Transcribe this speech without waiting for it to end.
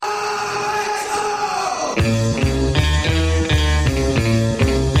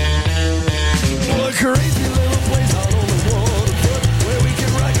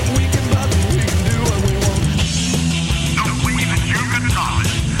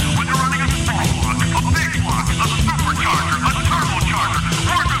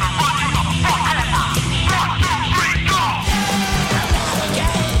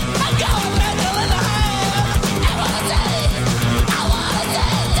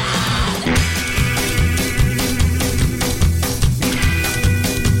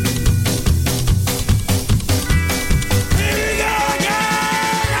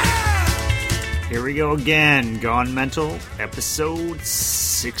go again. Gone Mental, episode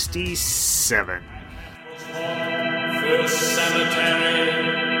 67. First cemetery,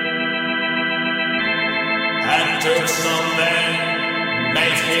 and took some men,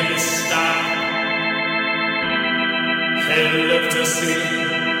 made him stop. He looked to see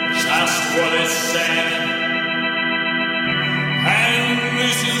just what it said, and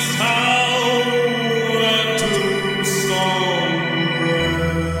this is how the tombstone read.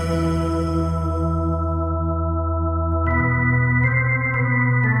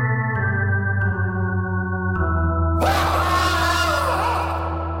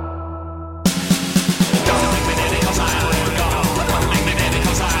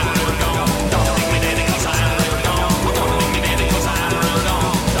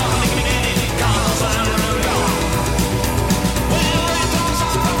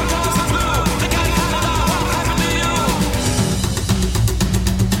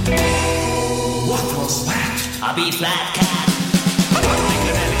 A B-flat cat.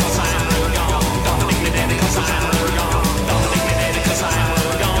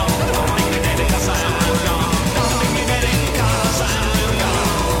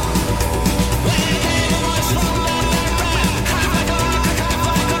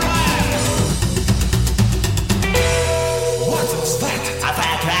 What was that? A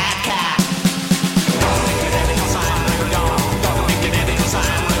fat rat cat.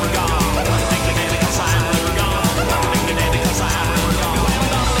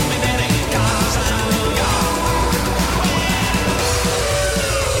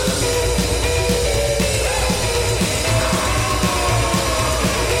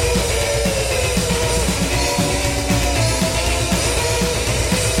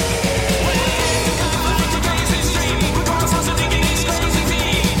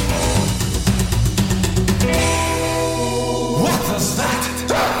 What was that?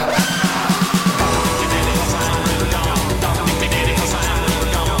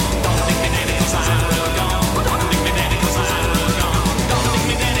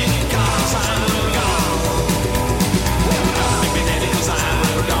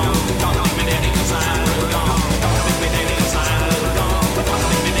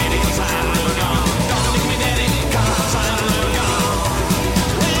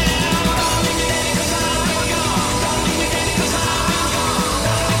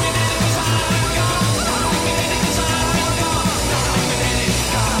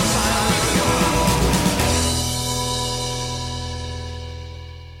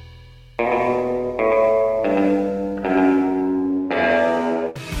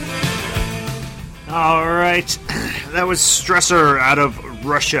 All right, that was Stressor out of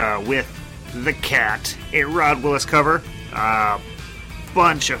Russia with The Cat, a Rod Willis cover.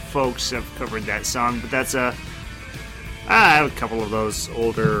 Bunch of folks have covered that song, but that's I have a couple of those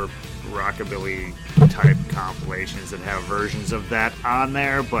older rockabilly type compilations that have versions of that on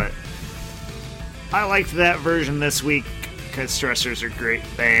there, but I liked that version this week because Stressor's a great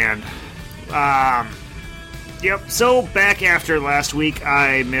band. Yep, so back after last week,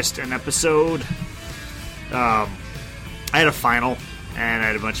 I missed an episode. I had a final, and I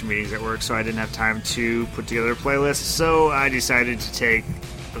had a bunch of meetings at work, so I didn't have time to put together a playlist, so I decided to take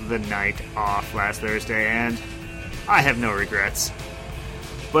the night off last Thursday, and I have no regrets.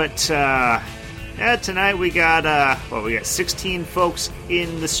 But, tonight we got, we got 16 folks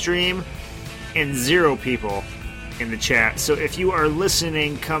in the stream, and 0 people in the chat. So if you are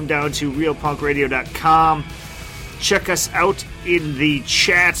listening, come down to realpunkradio.com, check us out in the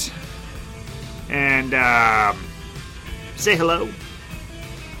chat, and say hello.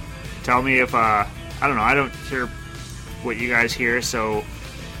 Tell me if I don't know, I don't hear what you guys hear, so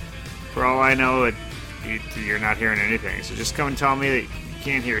for all I know you're not hearing anything, so just come and tell me that you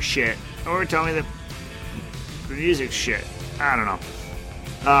can't hear shit, or tell me that the music's shit. I don't know.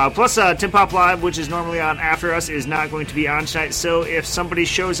 Plus, Tim Pop Live, which is normally on after us, is not going to be on tonight, so if somebody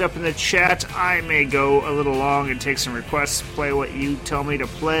shows up in the chat, I may go a little long and take some requests, play what you tell me to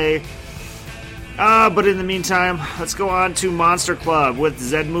play. But in the meantime, let's go on to Monster Club with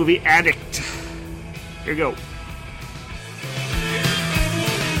Zed Movie Addict. Here you go.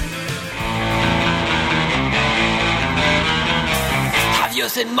 Have you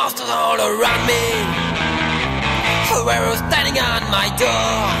seen monsters all around me? Ferrero standing on my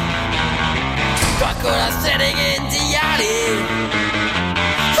door, Dracula sitting in the alley,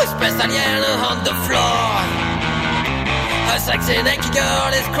 a space alien on the floor, a sexy naked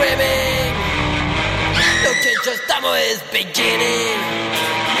girl is screaming. Look at just demo is beginning.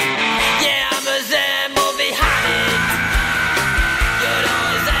 Yeah, I'm a Zen movie addict. You know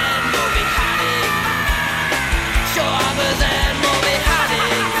a Zen movie addict. Sure, I'm a Zen movie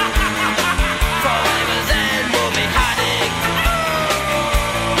addict. Forever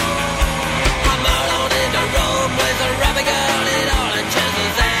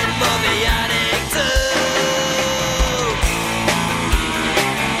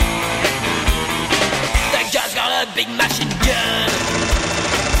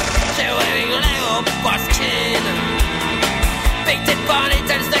wearing leopard skin. Big tip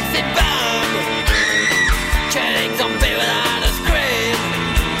ponytail, sexy bum, killing zombie without a scream.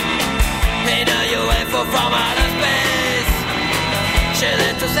 In a UFO from outer space, she's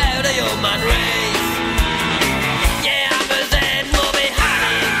into save the human race. Yeah, I'm a Zen movie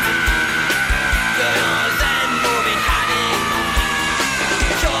addict. You know a Zen movie addict.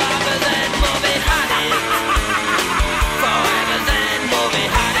 Sure, I'm a Zen movie addict. Forever Zen movie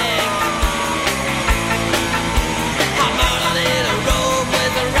addict. I'm out in a room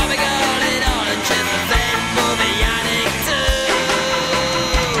with a rubber girl in all and she's a Zen movie addict too.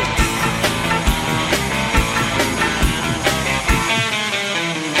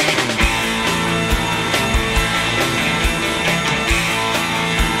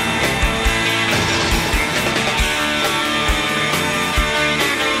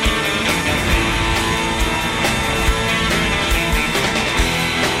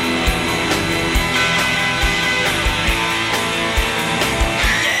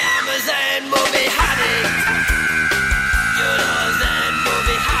 Yeah, I'm a Zen movie addict. You know a Zen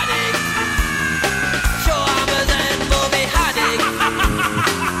movie addict. Sure, I'm a Zen movie addict.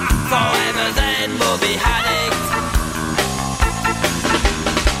 Forever Zen movie addict.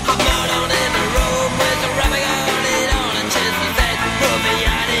 I'm out on in the room with a rubber girl in all and she's a Zen movie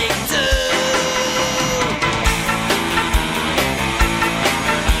addict too.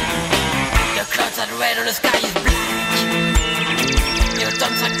 The clouds are red and the sky is black.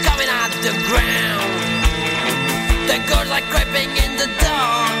 Mutants are coming out the ground. The girls are creeping in the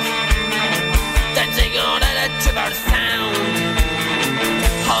dark, dancing on a tribal sound.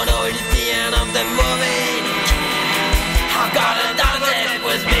 Oh no, it is the end of the movie. I've got a dance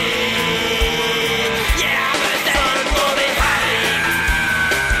with me. Yeah, I'm a Zen movie addict.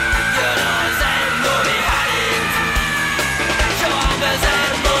 You know a Zen movie addict. So I'm a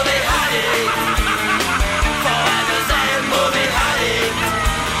Zen movie addict. Forever Zen movie addict.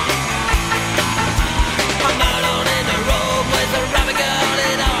 I'm alone in the room with a rubber girl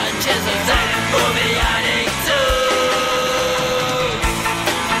in orange. She's a Zen movie addict too.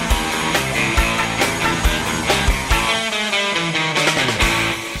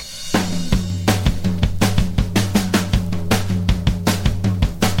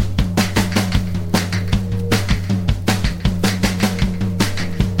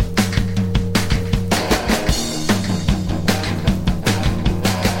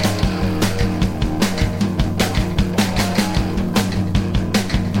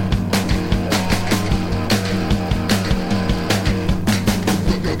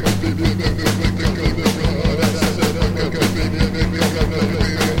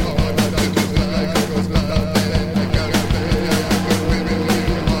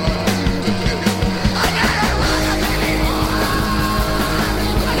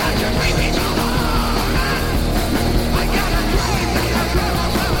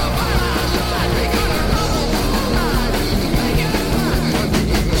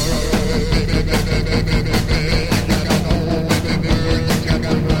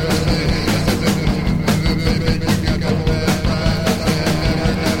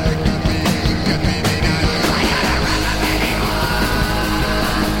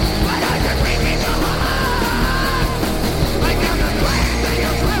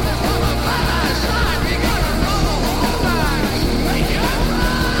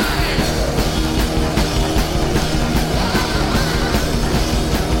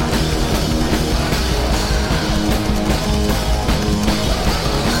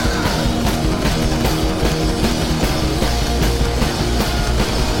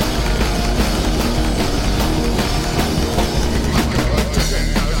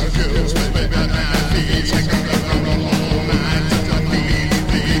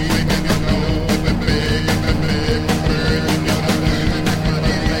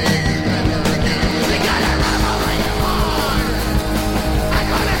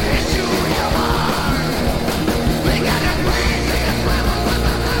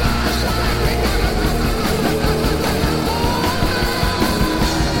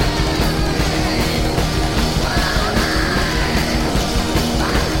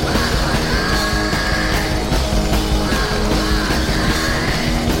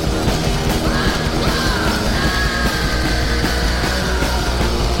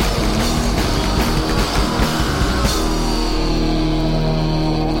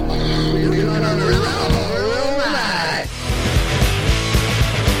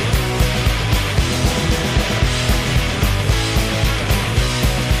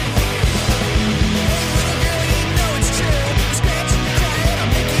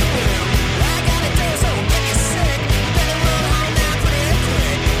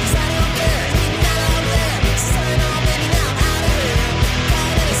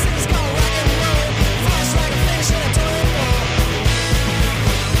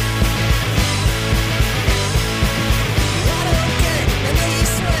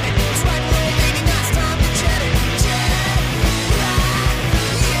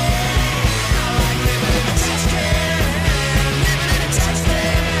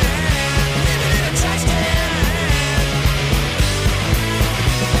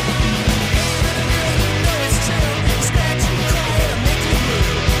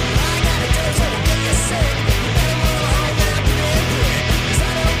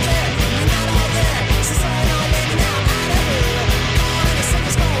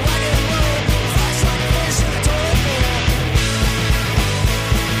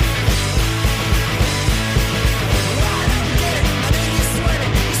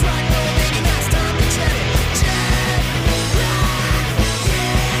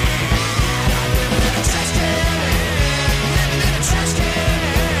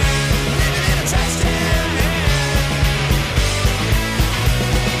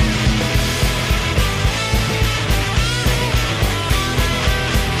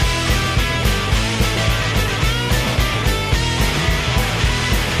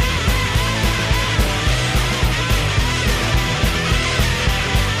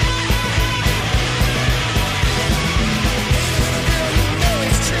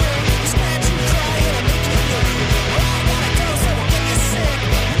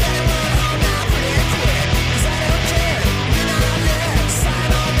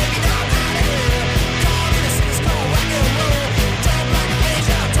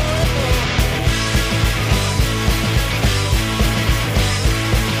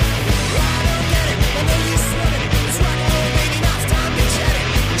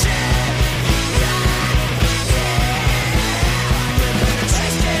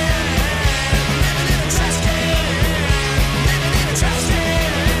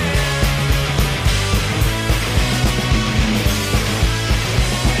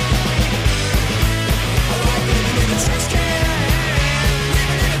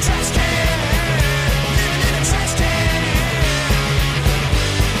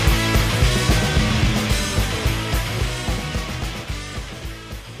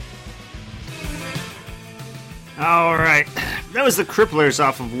 was the Cripplers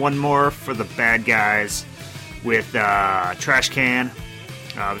off of One More for the Bad Guys with Trash Can.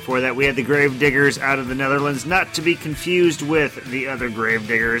 Before that, we had the Gravediggers out of the Netherlands, not to be confused with the other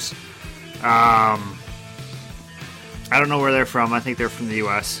Gravediggers. I don't know where they're from. I think they're from the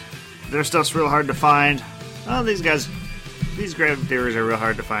U.S. Their stuff's real hard to find. Oh, these Gravediggers are real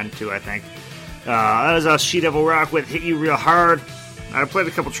hard to find, too, I think. That was She Devil Rock with Hit You Real Hard. I played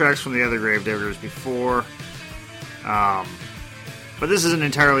a couple tracks from the other Gravediggers before. But this is an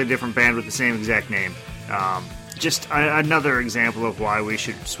entirely different band with the same exact name. Just another example of why we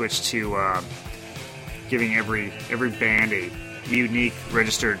should switch to giving every band a unique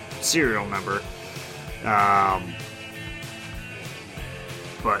registered serial number.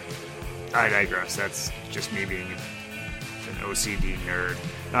 But I digress. That's just me being an OCD nerd.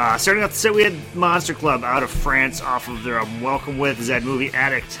 Starting off the set, we had Monster Club out of France off of their album Welcome With Zed Movie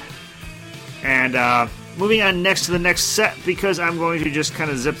Addict. And moving on next to the next set, because I'm going to just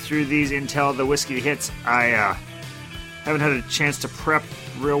kind of zip through these until the whiskey hits. I haven't had a chance to prep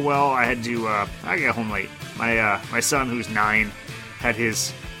real well. I had to, I got home late. My son, who's 9, had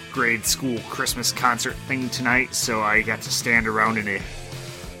his grade school Christmas concert thing tonight, so I got to stand around in a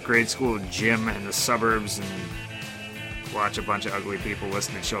grade school gym in the suburbs and watch a bunch of ugly people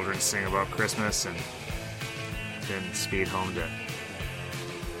listen to children sing about Christmas, and then speed home to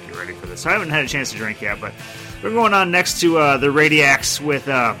get ready for this. So I haven't had a chance to drink yet, but we're going on next to the Radiacs with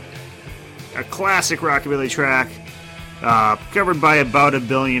a classic rockabilly track covered by about 1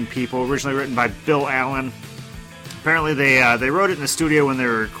 billion people, originally written by Bill Allen. Apparently they wrote it in the studio when they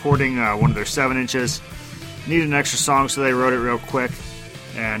were recording one of their 7 inches. Needed an extra song, so they wrote it real quick.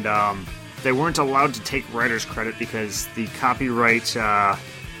 And they weren't allowed to take writer's credit because the copyright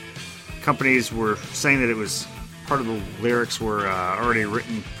companies were saying that it was part of the lyrics were already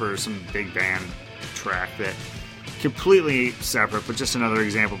written for some big band track that completely separate, but just another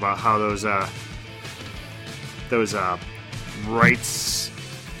example about how those rights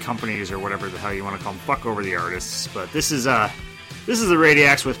companies or whatever the hell you want to call them fuck over the artists. But this is the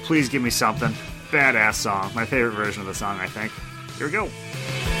Radiacs with Please Give Me Something. Badass song. My favorite version of the song, I think. Here we go.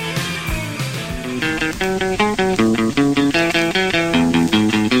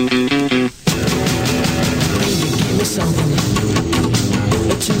 Give me something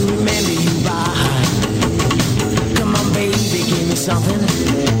to remember you by. Come on, baby, give me something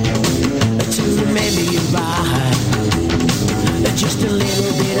to remember you by. Just a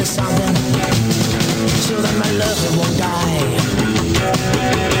little bit of something so that my love won't die.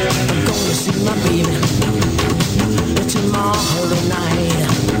 I'm gonna see my baby tomorrow night.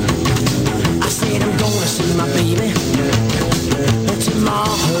 I said I'm gonna see my baby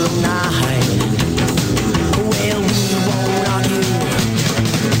tomorrow night. Well, we won't argue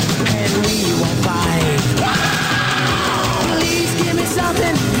and we won't fight. Please give me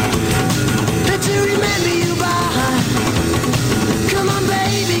something to remember you by. Come on,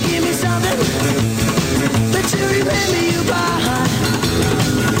 baby, give me something to remember you by.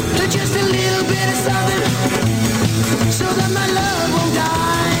 Just a little bit of something so that my love won't die.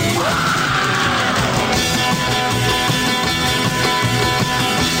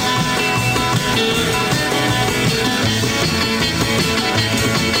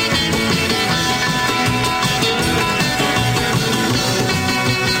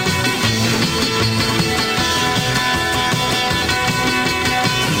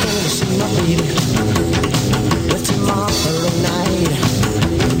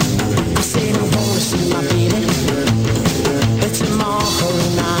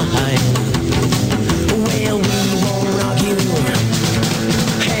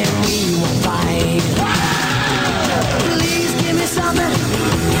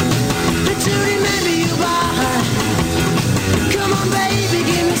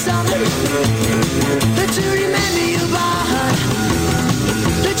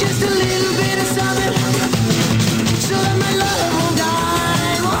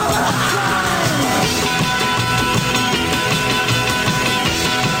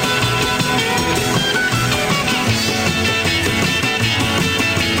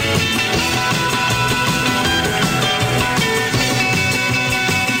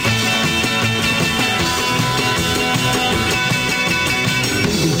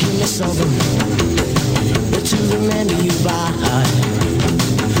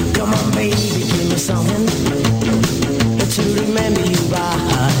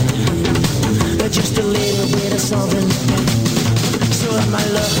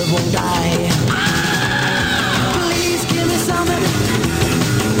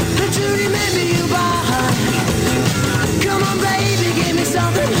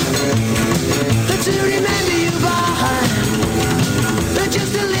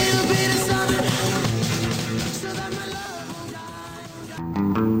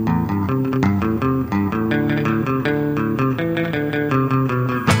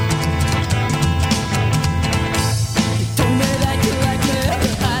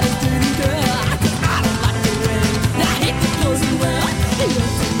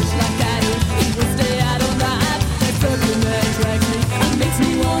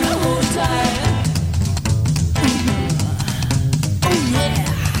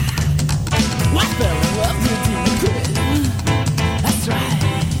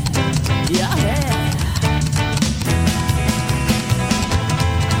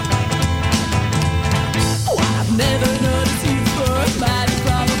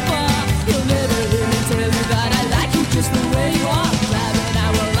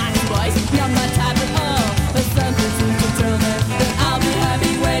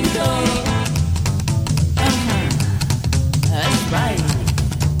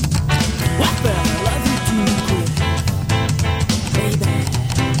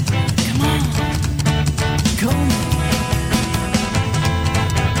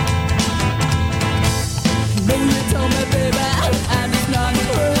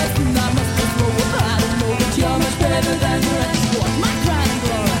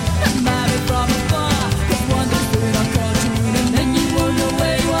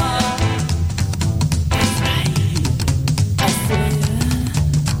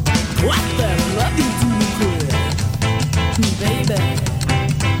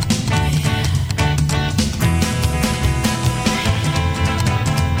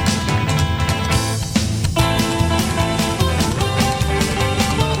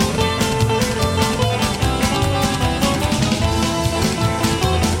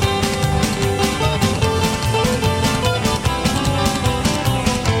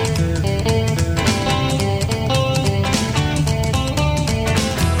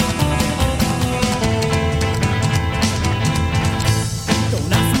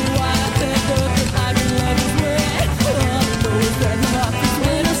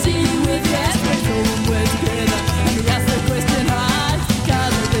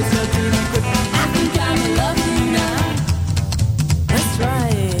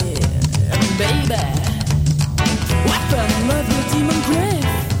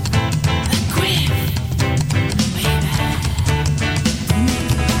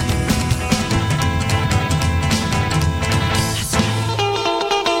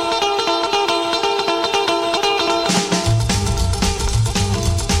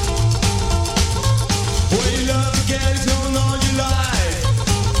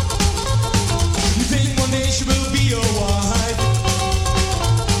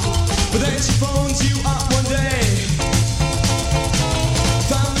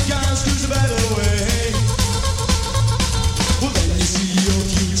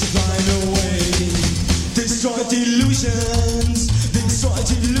 delusions, destroy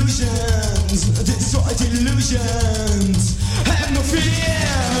delusions, destroy delusions. Have no fear.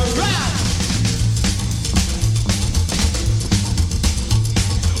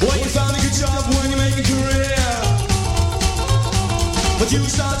 When you find a good job, when you make a career, but you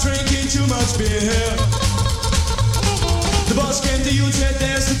start drinking too much beer. The boss came to you and said,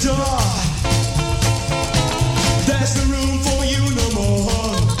 there's the door. There's no room for you no more.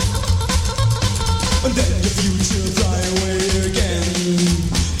 And then your future fly away again.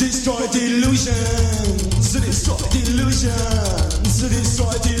 Destroy delusions, destroy delusions,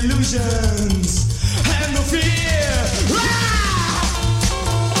 destroy delusions. Have no fear.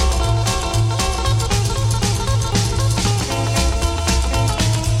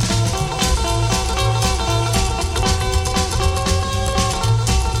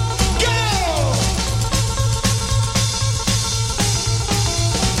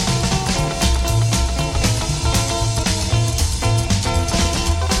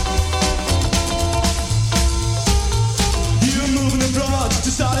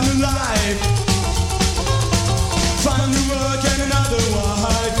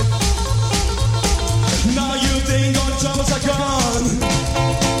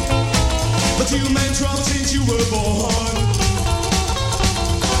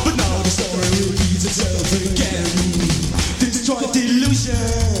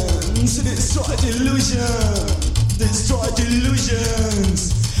 Destroy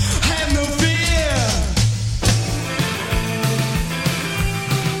delusions. Have no fear.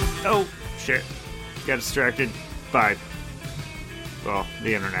 Oh, shit. Got distracted by, well,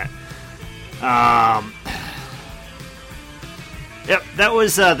 the internet. Yep, that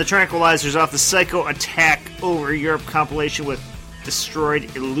was the Tranquilizers off the Psycho Attack Over Europe compilation with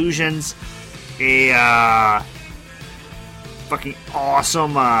Destroyed Illusions. A fucking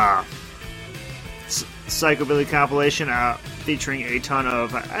awesome psychobilly compilation featuring a ton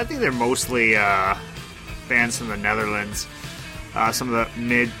of, I think they're mostly bands from the Netherlands. Some of the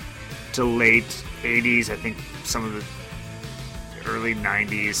mid to late 80s, I think some of the early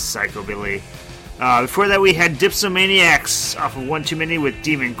 90s psychobilly. Before that we had Dipsomaniacs off of One Too Many with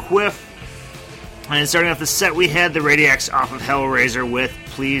Demon Quiff. And starting off the set we had the Radiacs off of Hellraiser with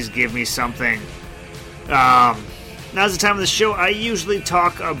Please Give Me Something. Now's the time of the show. I usually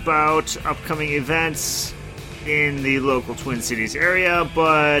talk about upcoming events in the local Twin Cities area,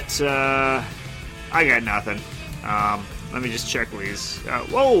 but I got nothing. Let me just check Lee's.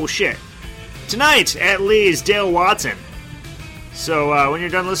 Whoa, shit. Tonight at Lee's, Dale Watson. So when you're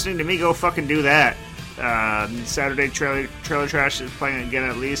done listening to me, go fucking do that. Saturday, Trailer Trash is playing again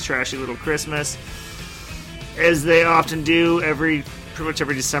at Lee's Trashy Little Christmas, as they often do pretty much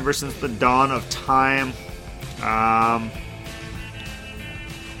every December since the dawn of time. I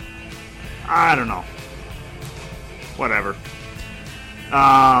don't know. Whatever.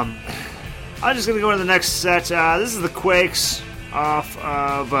 I'm just gonna go to the next set. This is the Quakes off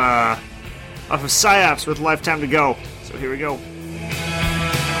of Psyops with Lifetime to Go. So here we go.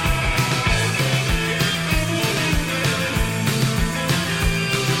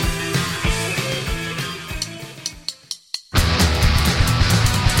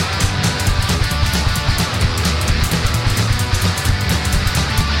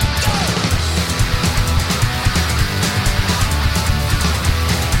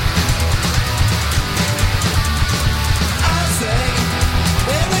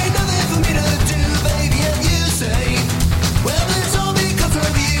 There ain't nothing for me to do, baby, and you say, well,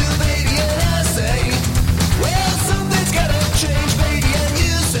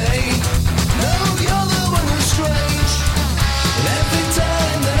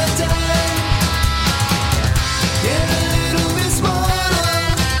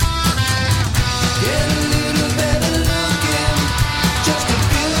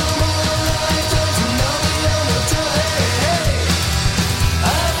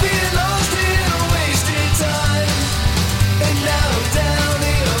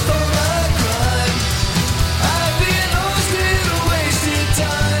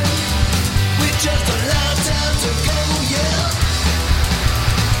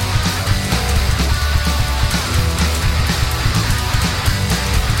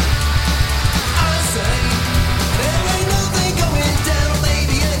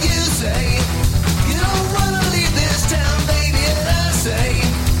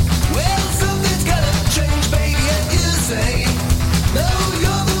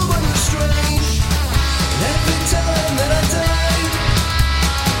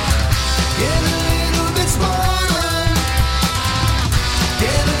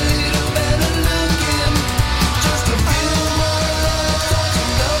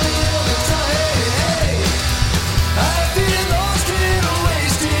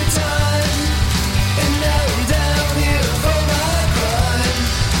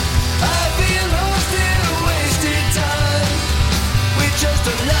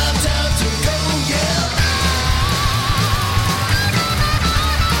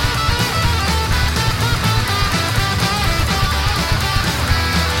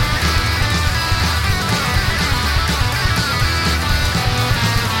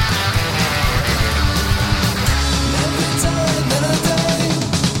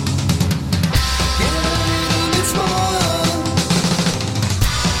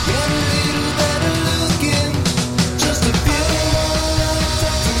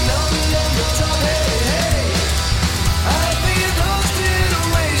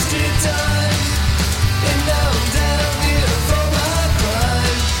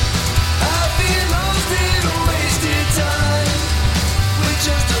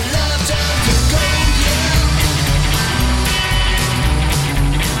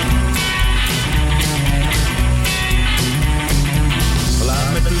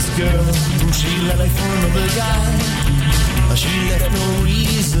 left me for another guy. She left no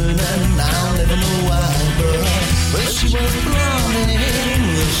reason and I'll never know why. But she was blonde and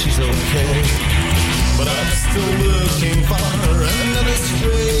well, she's okay. But I'm still looking for another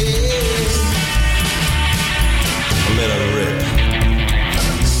stray. Let her rip.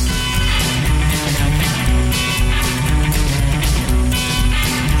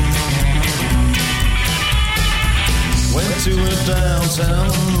 Went to a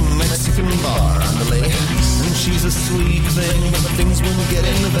downtown Mexican bar on the lake. And she's a sweet thing, but things weren't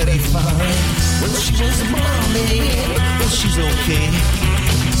getting very far. Well, she was a blondie, but she's okay.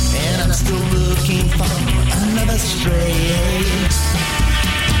 And I'm still looking for another stray.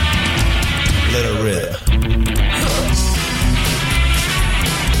 Let her rip.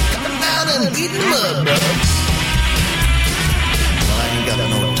 Come down and beat the mud, brother. Well, I ain't got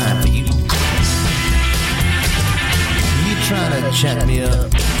no time for you. You trying to chat me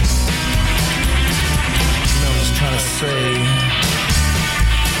up? Trying to say,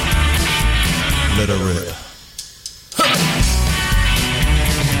 let her rip.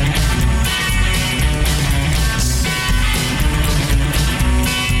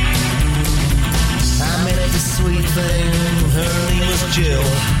 I met the sweet thing, her name was Jill.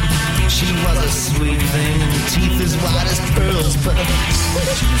 She was a sweet thing, teeth as white as pearls, but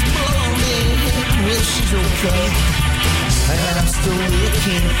she's blonde, well she's okay. And I'm still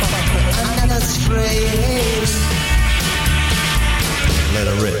looking for another stray. Let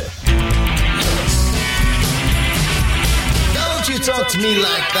her rip. Don't you talk to me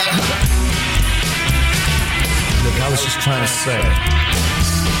like that. Look, I was just trying to say.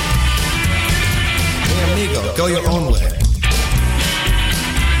 Hey, amigo, go your own way.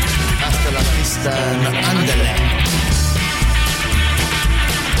 Hasta la vista and andale.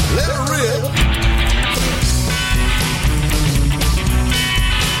 Let her rip.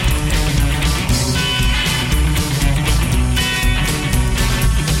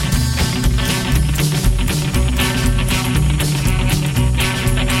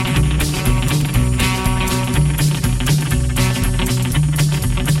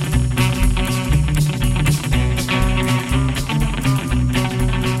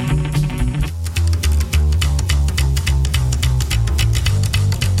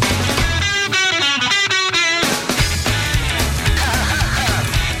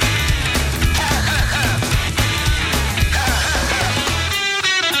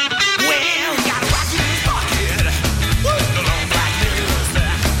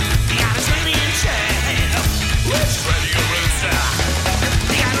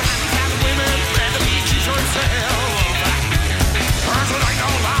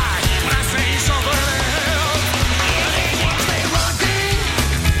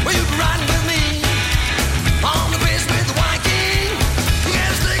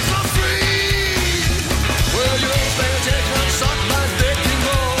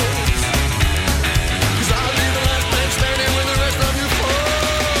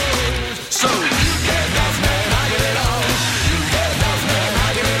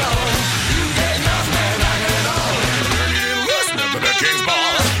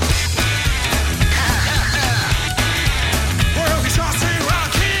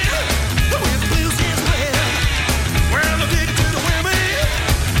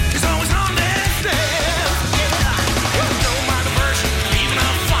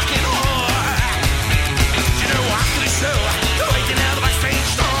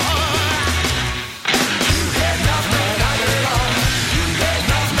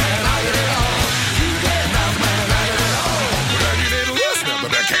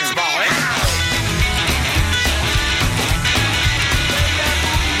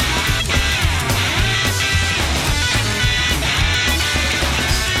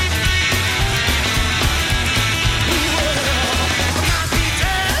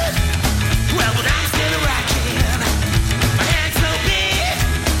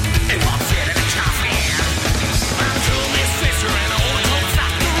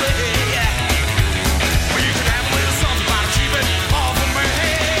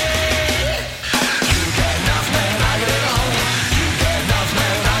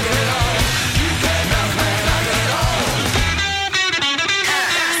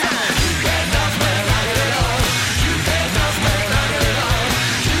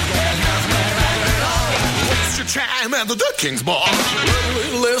 time at the Duck King's Ball.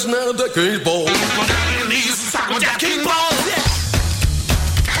 Last night at the Duck King's Ball. Duck King's Ball.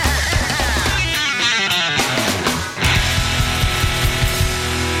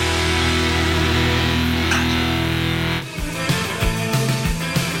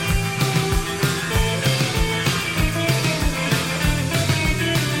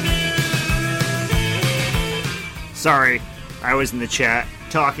 Sorry, I was in the chat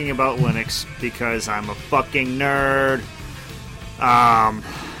talking about Linux because I'm a fucking nerd.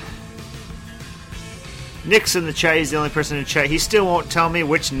 Nick's in the chat. He's the only person in the chat. He still won't tell me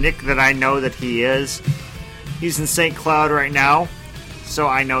which Nick that I know that he is. He's in St. Cloud right now, so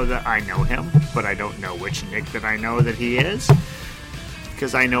I know that I know him, but I don't know which Nick that I know that he is,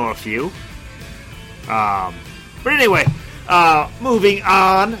 because I know a few. But anyway, moving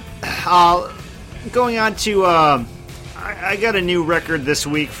on. Going on to, I got a new record this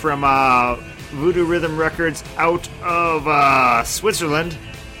week from Voodoo Rhythm Records out of Switzerland.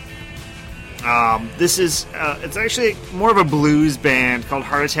 This is, it's actually more of a blues band called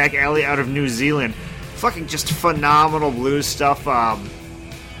Heart Attack Alley out of New Zealand. Fucking just phenomenal blues stuff.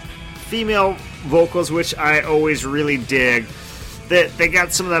 Female vocals, which I always really dig. They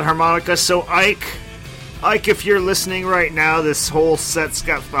got some of that harmonica. So Ike, if you're listening right now, this whole set's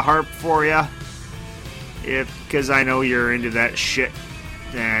got the harp for you. Because I know you're into that shit.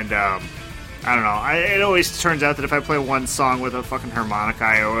 And I don't know. It always turns out that if I play one song with a fucking harmonica,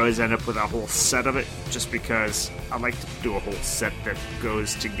 I always end up with a whole set of it. Just because I like to do a whole set that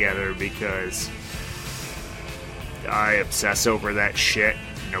goes together, because I obsess over that shit.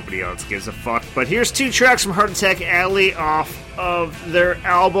 Nobody else gives a fuck. But here's 2 tracks from Heart Attack Alley off of their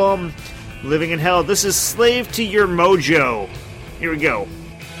album Living in Hell. This is Slave to Your Mojo. Here we go.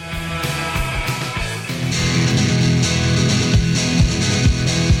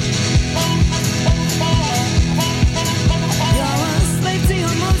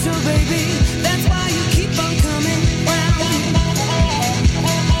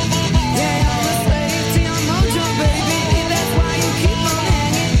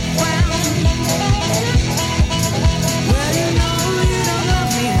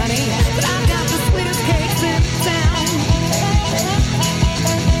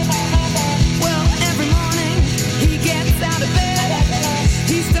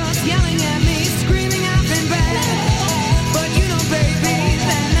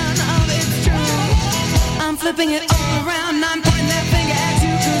 Flipping it all around, I'm pointing that finger at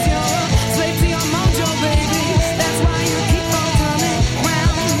you, 'cause you're a slave to your mojo, baby. That's why you keep on coming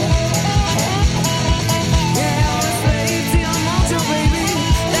round. Yeah, you're a slave to your mojo, baby.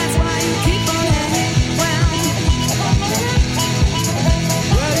 That's why you keep on hanging round.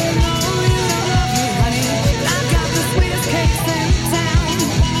 Well, you know you don't love me, honey, but I've got the sweetest cakes in town.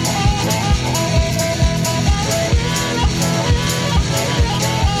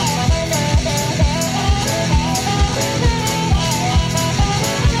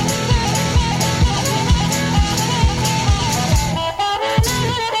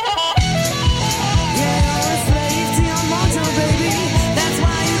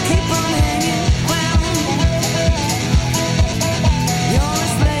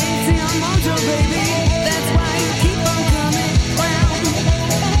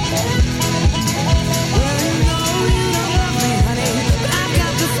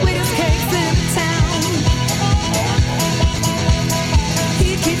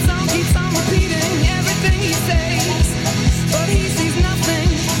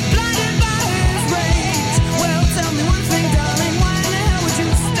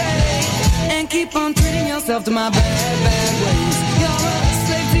 To my bad, bad ways. You're a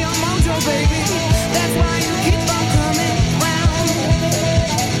slave to your mojo, baby. That's why you keep on coming round.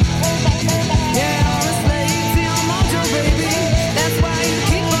 Yeah, you're a slave to your mojo, baby. That's why you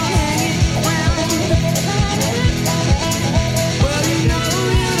keep on hanging round. Well, you know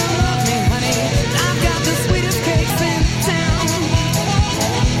you don't love me, honey. I've got the sweetest cakes in town.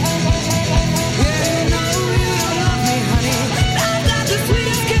 Yeah, you know you don't love me, honey. I've got the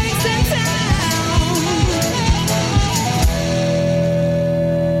sweetest cakes in town.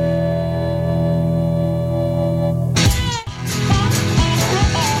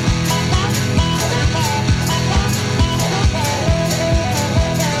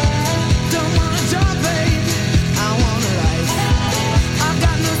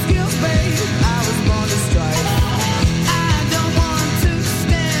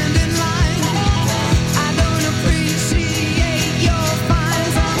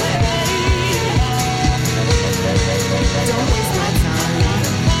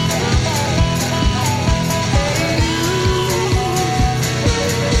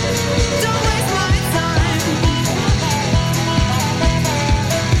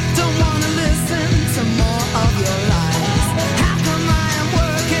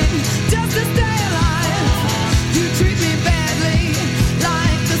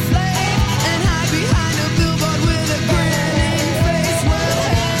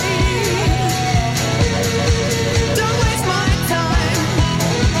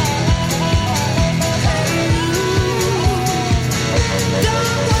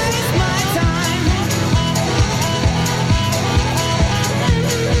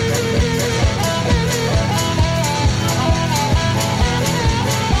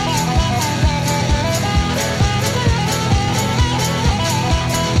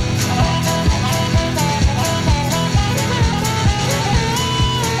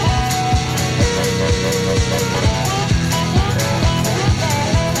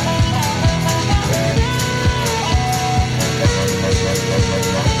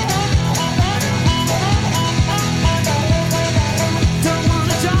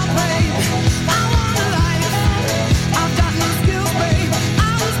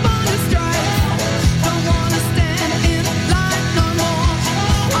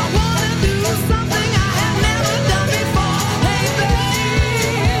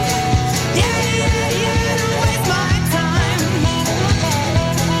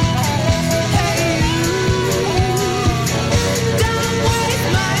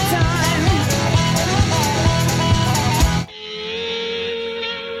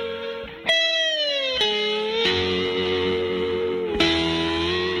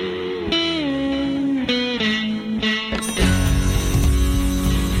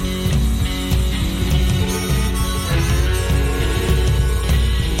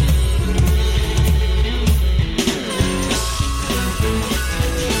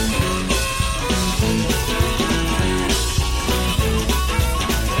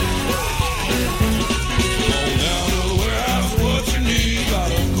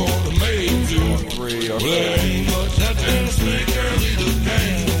 Well, there ain't much that the snake girl either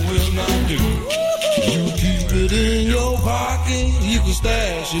can or will not do. You keep it in your pocket, you can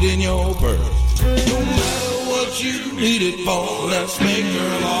stash it in your purse. No matter what you need it for, that snake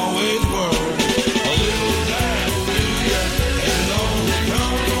girl always works. A little dab will do ya, and it only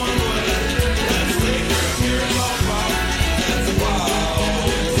comes one way. That snake girl cures all problems, that's why I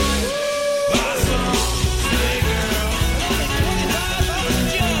always say, buy some snake girl.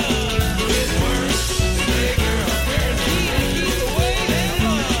 It works, snake girl, guaranteed to keep away that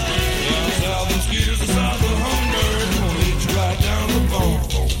fun. Down south, mosquitoes are south of Hummingbird, gonna hit you right down the bone.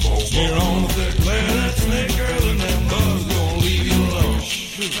 Here on the thick layer, that snake girl and them bugs gonna leave you alone.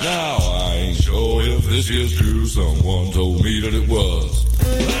 Now I ain't sure if this is true, someone told me that it was.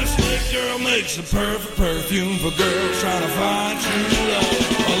 That snake girl makes the perfect perfume for girls trying to find true love.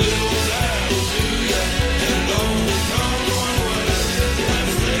 A little dab will do ya, and it only comes one way. That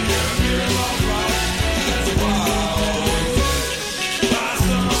snake girl cures all problems, that's why I always say, buy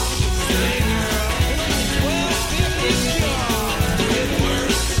some snake girl. Well, it's sure. It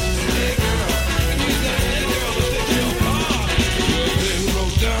works, snake girl. Use that snake girl to fix your car. They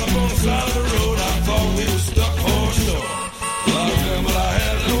broke down up on the side of the road, I thought we were stuck for sure. But I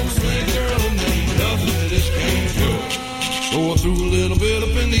had no snake girl and there ain't nothing that it can't cure. So I threw a little bit up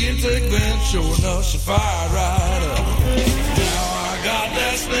in the intake vent, sure enough she fired right up. Now I got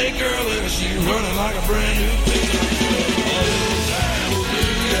that snake girl and she's running like a brand new pickup. A little dab will do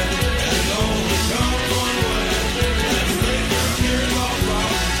ya, and it only comes one way. That snake girl cures all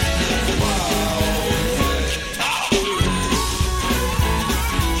problems, that's why I always say, talk to her.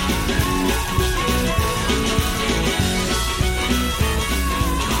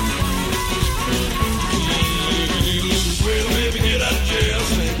 Well, maybe get out of jail,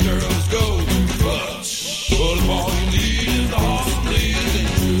 snake girls go too much. But if all you need is the horse and lead, then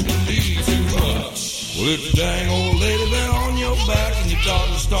you shouldn't need too much. Well, if the dang old lady lay on your back and your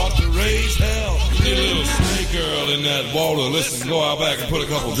daughter start to raise hell, get a little snake girl in that water, listen, go out back and put a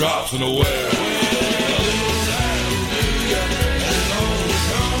couple drops in the well. A little dab will do ya, and it only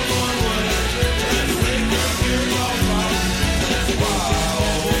comes one way. That snake girl cures all problems, that's why I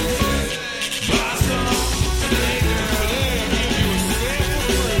always say, buy some snake girl.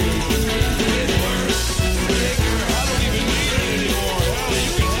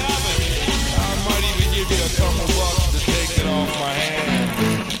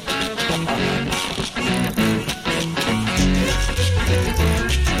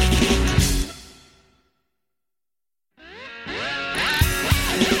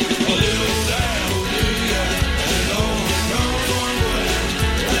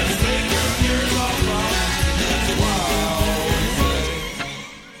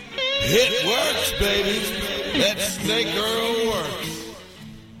 It works, baby. That snake girl works.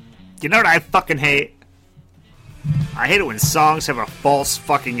 You know what I fucking hate? I hate it when songs have a false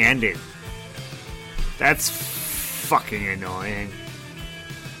fucking ending. That's fucking annoying.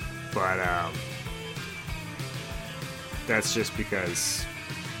 But, that's just because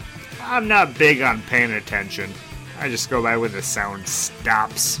I'm not big on paying attention. I just go by when the sound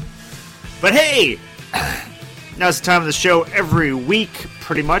stops. But hey! Now's the time of the show every week,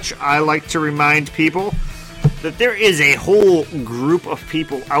 pretty much. I like to remind people that there is a whole group of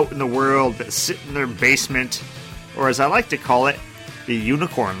people out in the world that sit in their basement, or as I like to call it, the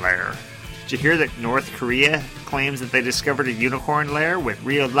unicorn lair. Did you hear that North Korea claims that they discovered a unicorn lair with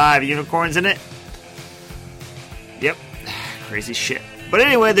real live unicorns in it? Yep, crazy shit. But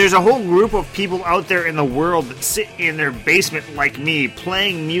anyway, there's a whole group of people out there in the world that sit in their basement like me,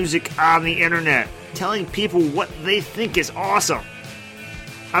 playing music on the internet, telling people what they think is awesome.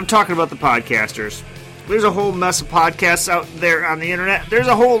 I'm talking about the podcasters. There's a whole mess of podcasts out there on the internet. There's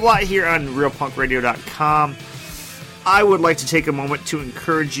a whole lot here on realpunkradio.com. I would like to take a moment to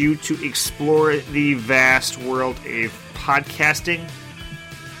encourage you to explore the vast world of podcasting,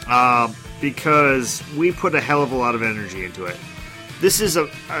 because we put a hell of a lot of energy into it. This is a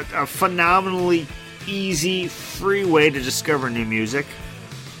phenomenally easy, free way to discover new music.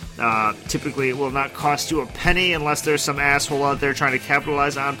 Typically, it will not cost you a penny unless there's some asshole out there trying to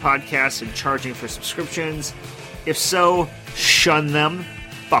capitalize on podcasts and charging for subscriptions. If so, shun them.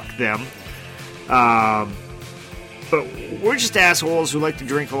 Fuck them. But we're just assholes who like to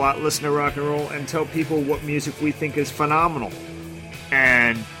drink a lot, listen to rock and roll, and tell people what music we think is phenomenal.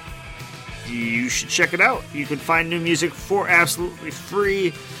 And you should check it out. You can find new music for absolutely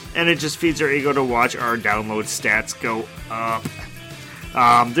free, and it just feeds our ego to watch our download stats go up.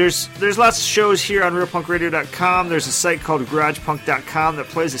 There's lots of shows here on realpunkradio.com. There's a site called garagepunk.com that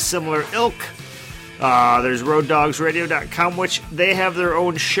plays a similar ilk. There's roaddogsradio.com, which they have their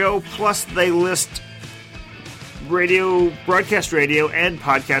own show, plus they list radio, broadcast radio, and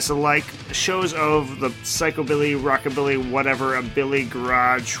podcasts alike. Shows of the psychobilly, rockabilly, whatever, a Billy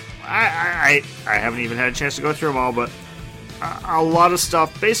Garage. I haven't even had a chance to go through them all, but a lot of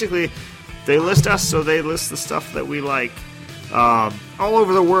stuff. Basically, they list us, so they list the stuff that we like. All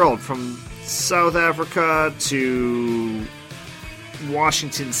over the world, from South Africa to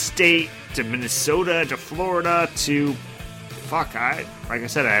Washington State to Minnesota to Florida to like I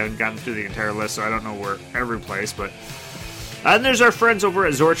said, I haven't gotten through the entire list, so I don't know where every place, but and there's our friends over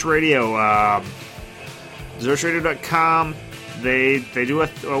at Zorch Radio, ZorchRadio.com. They do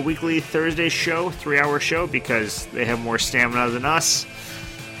a weekly Thursday show, 3-hour show, because they have more stamina than us,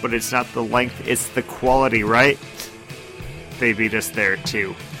 but it's not the length, it's the quality, right? They beat us there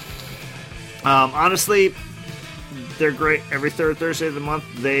too. Honestly, they're great. Every third Thursday of the month,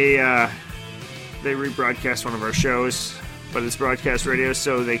 they rebroadcast one of our shows, but it's broadcast radio,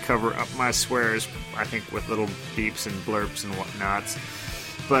 so they cover up my swears, I think, with little beeps and blurps and whatnots.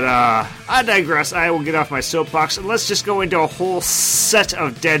 But I digress. I will get off my soapbox, and let's just go into a whole set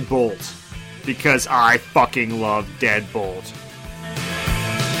of Deadbolt, because I fucking love Deadbolt.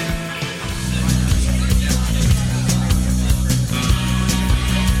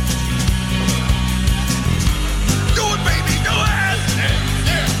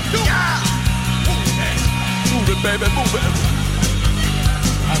 Baby, move it.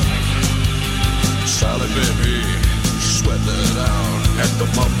 Sally, baby, sweat it out at the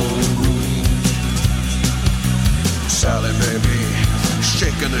Mumble Room. Sally, baby,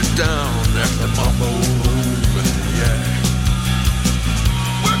 shaking it down at the Mumble Room. Yeah.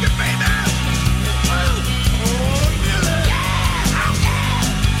 Work it, baby. Oh,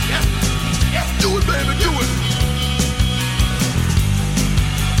 yeah. Yes. Do it, baby, do it.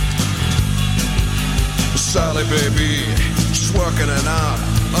 Sally, baby, she's working it out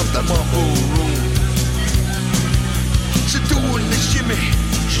of the Mumble Room. She's doing the shimmy,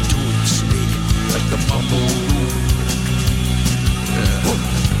 she's doing the sneak at the Mumble Room. Yeah.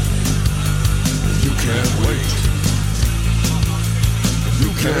 You can't wait.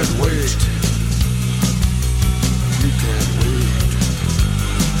 You can't wait. You can't wait.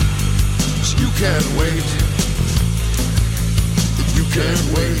 You can't wait. You can't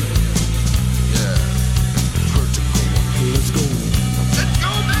wait. Yeah. Let's go. Let's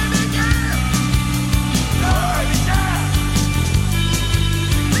go, baby, yeah! Go, baby, yeah!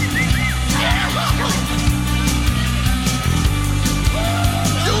 Yeah, welcome!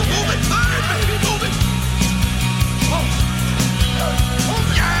 You move it, baby, move it! Oh,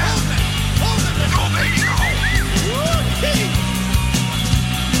 yeah! Go, baby, go!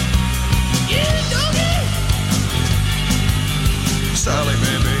 Yeah, doggy! Sally,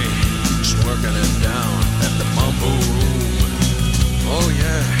 baby, she's working it down at the Mumble Room. Oh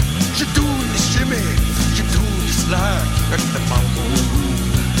yeah, she doing the shimmy, she doing the slide at the Mumble Room.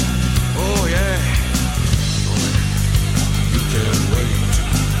 Oh yeah, you can't wait,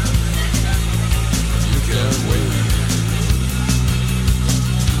 you can't wait.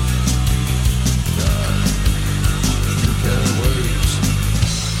 You can't wait,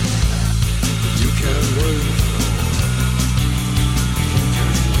 you can't wait.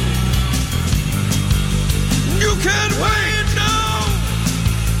 You can't wait now,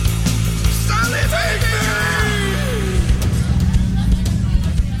 Sally, baby.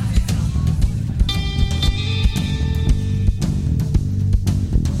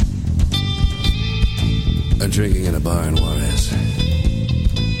 I'm drinking in a bar in Juarez,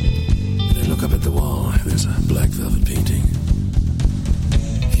 and I look up at the wall, and there's a black velvet painting.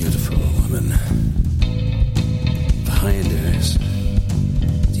 Beautiful woman. Behind her is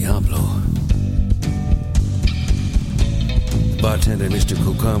Diablo. Bartender Mr.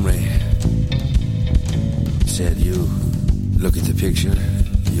 Kukamre said, you look at the picture,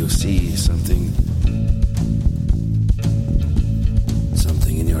 you'll see something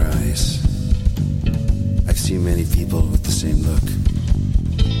in your eyes. I've seen many people with the same look.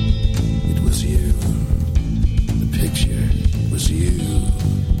 It was you. The picture was you.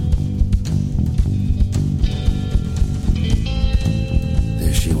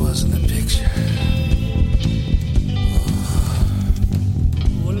 There she was in the picture.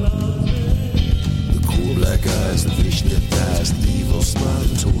 Black eyes, the fish that thighs, the evil smile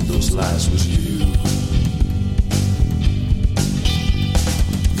that told those lies was you.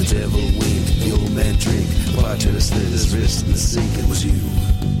 The devil winked, the old man drank, the bartender slid his wrist in the sink, it was you.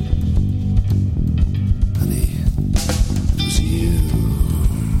 Honey, it was you.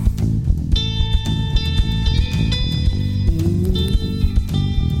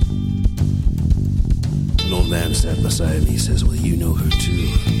 An old man sat beside me, he says, well, you know her too.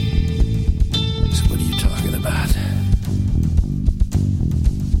 What are you talking about? about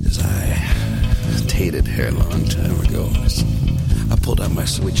is I dated her a long time ago. I pulled out my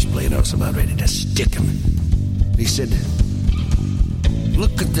switchblade. I was about ready to stick him. He said,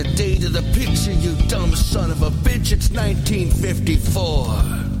 "Look at the date of the picture, you dumb son of a bitch. It's 1954. Oh,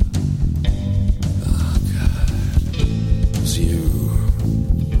 God. It was you.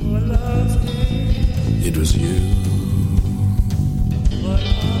 It was you.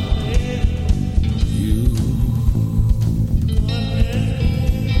 You.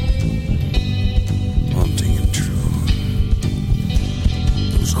 Haunting and true.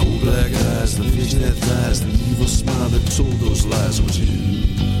 Those cold black eyes, the fishnet thighs, the evil smile that told those lies was you.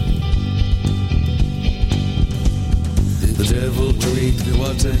 The devil drank the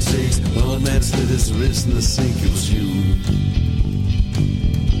water takes. The old man slit his wrist in the sink. It was you.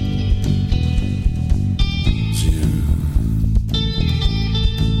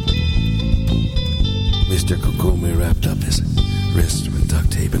 Mr. Kokomi wrapped up his wrist with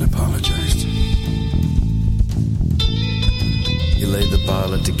duct tape and apologized. He laid the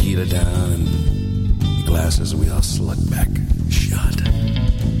bottle of tequila down and the glasses, and we all slugged back, shot.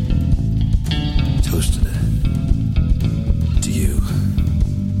 Toasted it to you.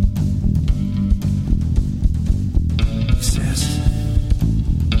 He says,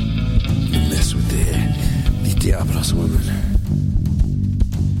 "You mess with the Diablos woman."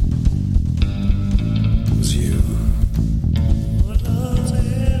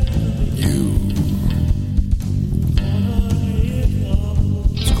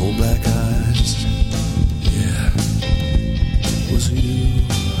 Black eyes, yeah, was you.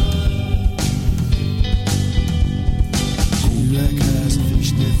 Black eyes,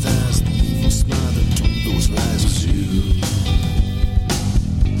 fishnet thighs, the evil smile that told those lies was you.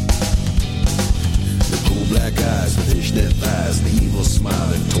 The cold black eyes, the fishnet thighs, the evil smile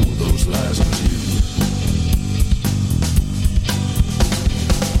that told those lies was you.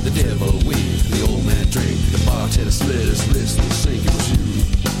 The devil winked, the old man drank, the bartender slit his wrist and the sink, it was you.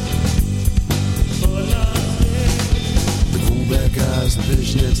 Black eyes, the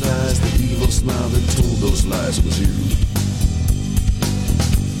fishnet eyes, the evil smile that told those lies was you.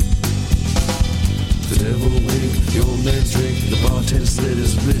 The devil winked, the old man drank, the bartender slit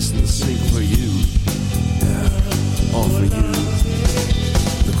his wrist and the sink for you. Yeah, all for you.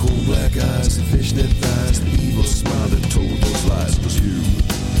 The cool black eyes, the fishnet thighs, the evil smile that told those lies was you.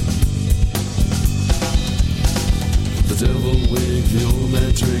 The devil winked, the old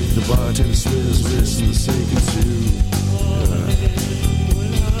man drank, the bartender slit his wrist and the sink was you.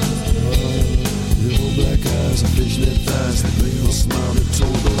 The old black eyes, the fishnet thighs, the evil smile that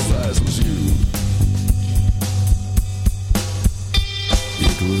told those lies was you.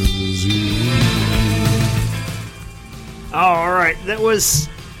 It was you. Alright, that was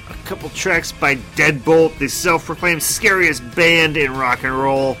a couple tracks by Deadbolt, the self-proclaimed scariest band in rock and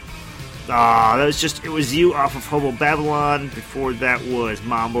roll. That was just It Was You off of Hobo Babylon. Before that was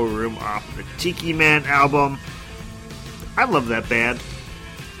Mambo Room off of the Tiki Man album. I love that band.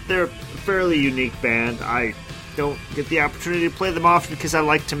 They're a fairly unique band. I don't get the opportunity to play them often because I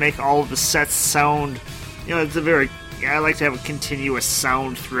like to make all of the sets sound, it's I like to have a continuous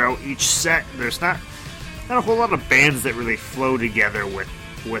sound throughout each set. There's not a whole lot of bands that really flow together with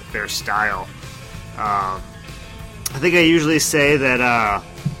their style. I think I usually say that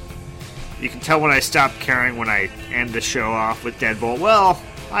you can tell when I stop caring when I end the show off with Deadbolt. Well,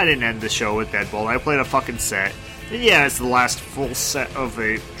 I didn't end the show with Deadbolt. I played a fucking set. And yeah, it's the last full set of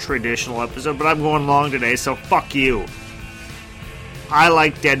a traditional episode, but I'm going long today, so fuck you. I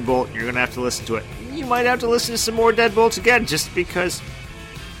like Deadbolt. You're going to have to listen to it. You might have to listen to some more Deadbolts again, just because.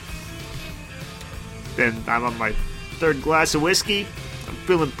 Then I'm on my third glass of whiskey. I'm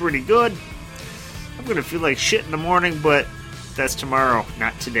feeling pretty good. I'm going to feel like shit in the morning, but that's tomorrow,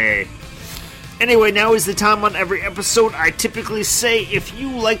 not today. Anyway, now is the time on every episode I typically say, if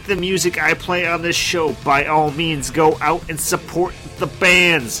you like the music I play on this show, by all means go out and support the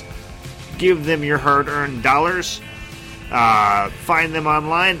bands. Give them your hard-earned dollars. Find them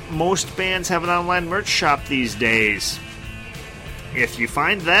online. Most bands have an online merch shop these days. If you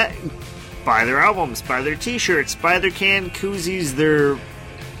find that, buy their albums, buy their t-shirts, buy their canned koozies, their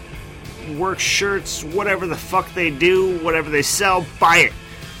work shirts, whatever the fuck they do, whatever they sell, buy it.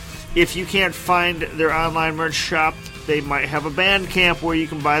 If you can't find their online merch shop, they might have a Bandcamp where you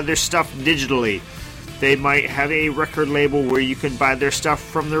can buy their stuff digitally. They might have a record label where you can buy their stuff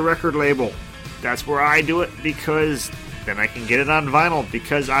from their record label. That's where I do it, because then I can get it on vinyl,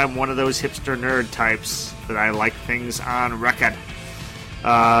 because I'm one of those hipster nerd types that I like things on record.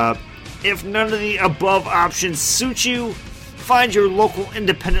 If none of the above options suit you, find your local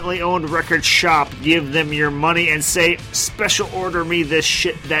independently owned record shop, give them your money, and say, special order me this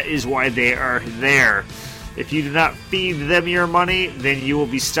shit. That is why they are there. If you do not feed them your money, then you will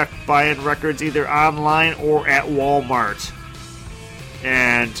be stuck buying records either online or at Walmart.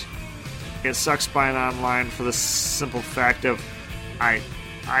 And it sucks buying online for the simple fact of I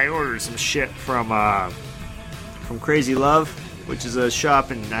ordered some shit from Crazy Love, which is a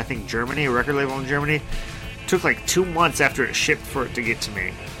shop in, I think, Germany, a record label in Germany. It took like 2 months after it shipped for it to get to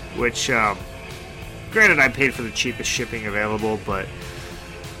me, which, granted, I paid for the cheapest shipping available, but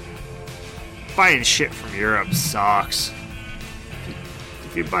buying shit from Europe sucks.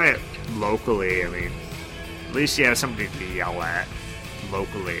 If you buy it locally, I mean, at least you have somebody to yell at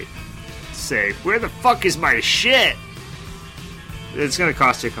locally. Say, where the fuck is my shit? It's going to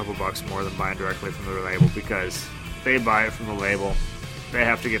cost you a couple bucks more than buying directly from the label, because they buy it from the label. They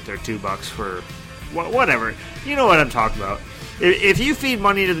have to get their $2 for whatever. You know what I'm talking about. If you feed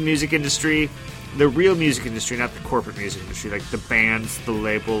money to the music industry, the real music industry, not the corporate music industry, like the bands, the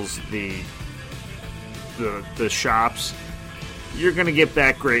labels, the shops, you're going to get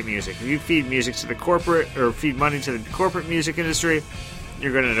back great music. If you feed music to the corporate, or feed money to the corporate music industry,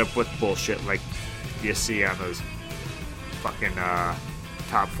 you're going to end up with bullshit like you see on those fucking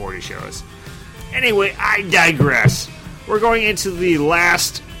top 40 shows. Anyway, I digress. We're going into the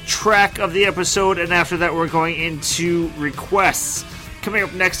last track of the episode, and after that we're going into requests. Coming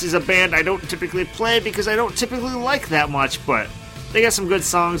up next is a band I don't typically play because I don't typically like that much, but they got some good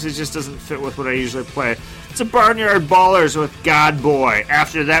songs. It just doesn't fit with what I usually play. It's a Barnyard Ballers with God Boy.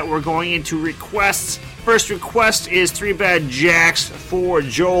 After that, we're going into requests. First request is 3 Bad Jacks for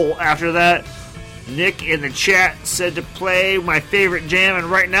Joel. After that, Nick in the chat said to play my favorite jam, and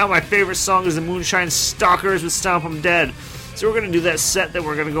right now my favorite song is the Moonshine Stalkers with Stomp 'Em Dead. So we're going to do that set that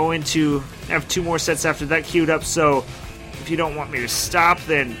we're going to go into. I have 2 more sets after that queued up, so if you don't want me to stop,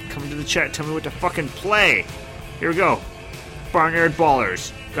 then come to the chat and tell me what to fucking play. Here we go. Barnyard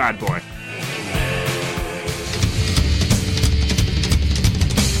Ballers, God Boy.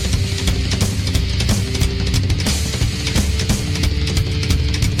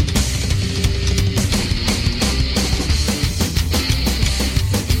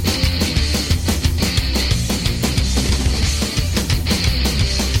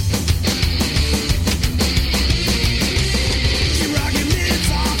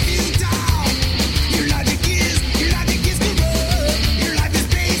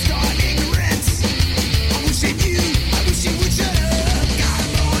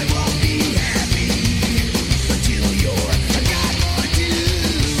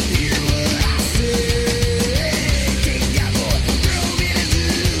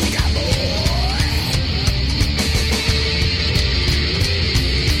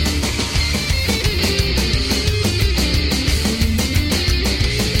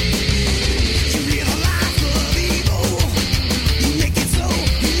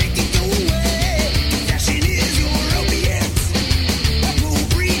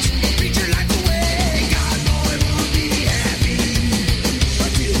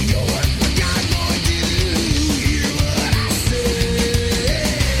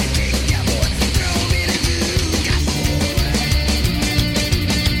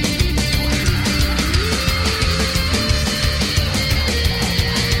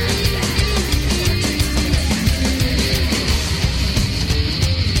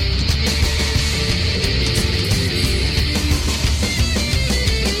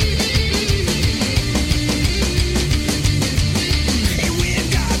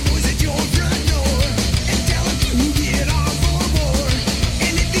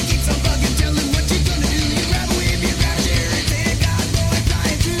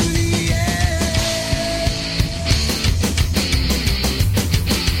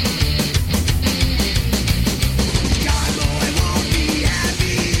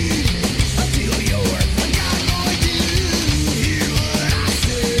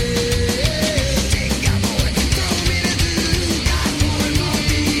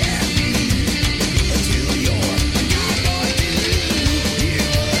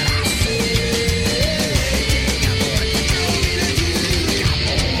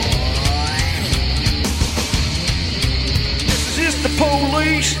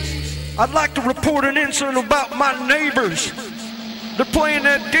 I'd like to report an incident about my neighbors. They're playing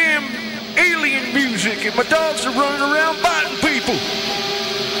that damn alien music and my dogs are running around biting people.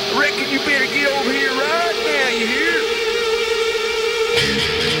 I reckon you better get over here right now, you hear?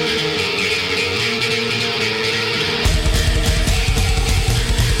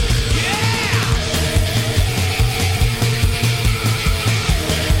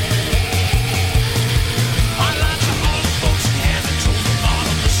 I like to hold folks' hands.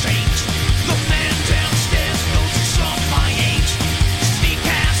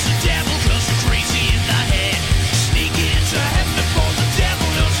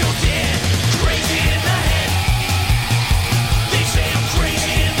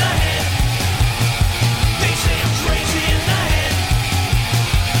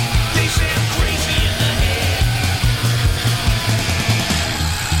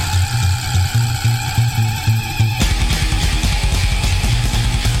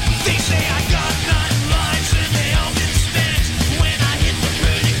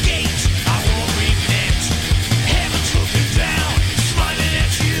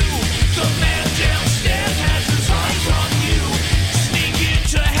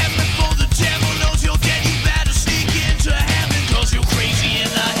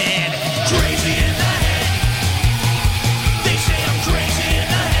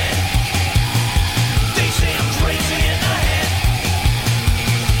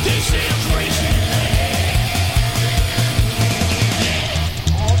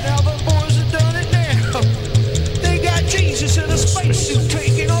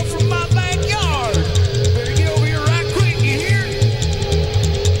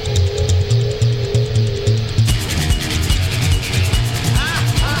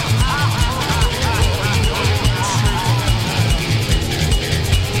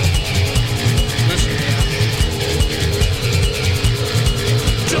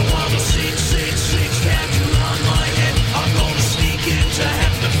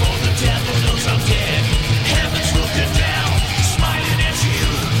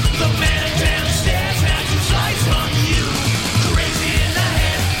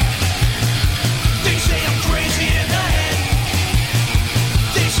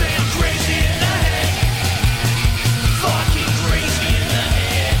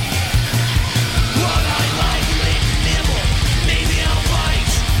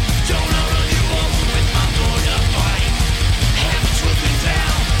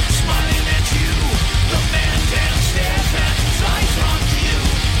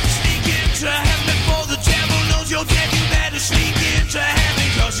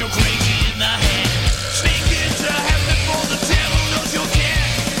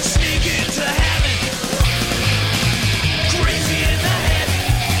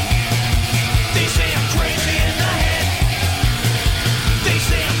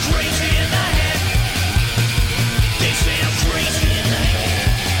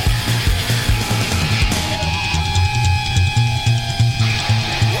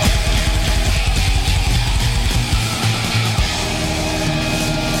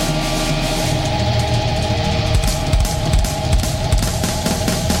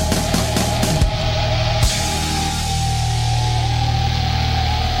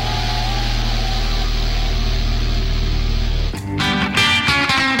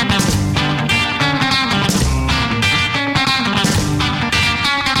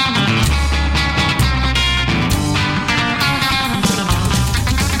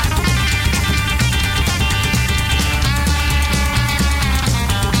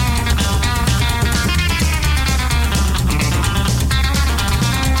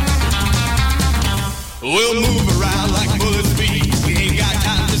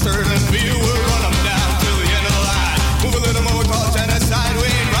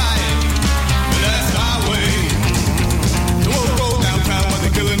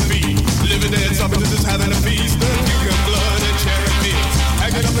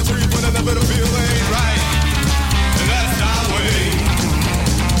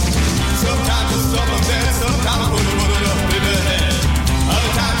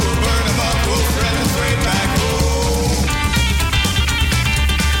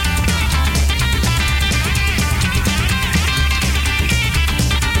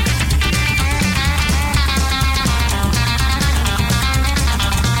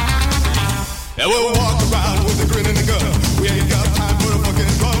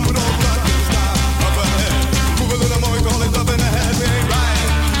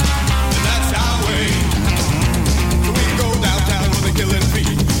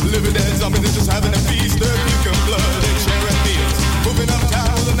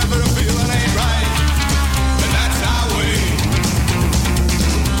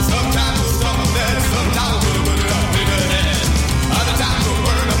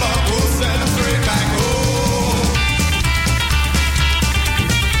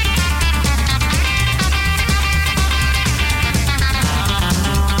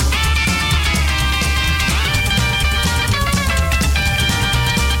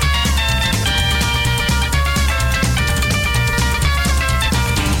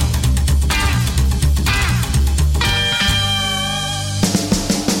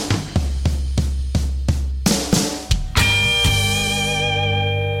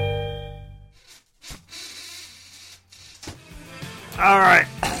 Alright.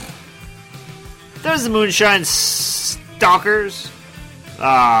 There's the Moonshine Stalkers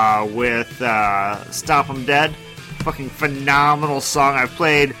with Stomp 'Em Dead. Fucking phenomenal song. I've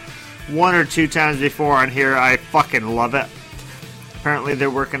played 1 or 2 times before on here. I fucking love it. Apparently they're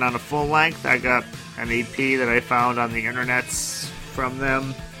working on a full length. I got an EP that I found on the internets from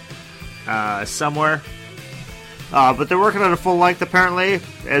them somewhere. But they're working on a full length apparently,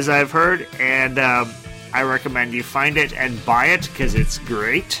 as I've heard, and I recommend you find it and buy it because it's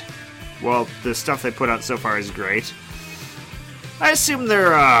great. Well, the stuff they put out so far is great. I assume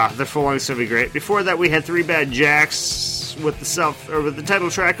their full length's gonna be great. Before that, we had 3 Bad Jacks with the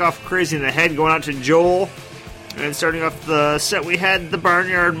title track off "Crazy in the Head" going out to Joel. And starting off the set, we had the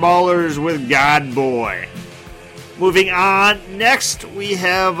Barnyard Ballers with God Boy. Moving on, next we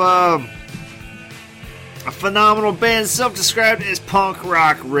have a phenomenal band self-described as punk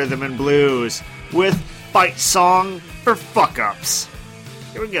rock rhythm and blues with Fight Song for Fuck Ups.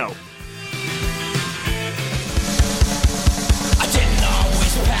 Here we go. I didn't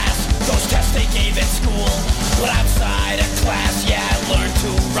always pass those tests they gave at school, but outside of class, yeah, I learned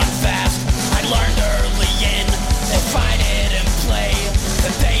to run fast. I learned early in if I didn't play,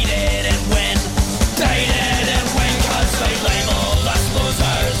 then they didn't win. They didn't win 'cause they labeled us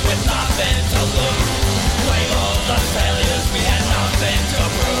losers with nothing to lose. Labeled us failures, we had nothing to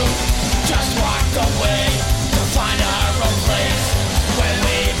prove. Just walked away to find our own place where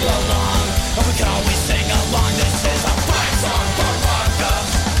we belong. And we can always sing along. This is a fight song for fuck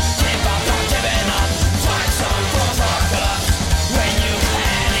ups. Give up, don't giving up. Fight song for fuck ups. When you've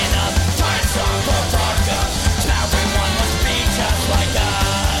had enough. Fight song for fuck ups. Now everyone must be just like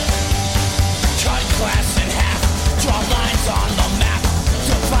us. Cut class in half. Draw lines on the map.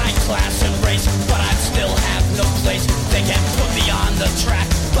 Divide class and race. But I still have no place. They can put me on the track,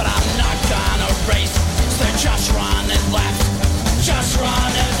 but I'm not gonna race. So just run and laugh. Just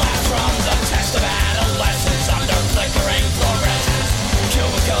run and laugh from the test of adolescence under flickering fluorescence.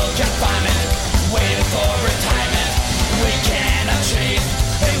 Cubicle confinement, waiting for retirement. We can't achieve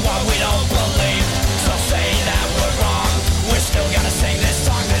what we don't believe. So say that we're wrong. We're still gonna sing this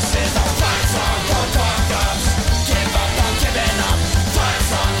song. This is a fight song for fuck ups. Give up on giving up. Fight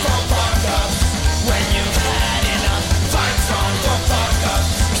song for fuck ups. When you've had enough. Fight song for fuck ups.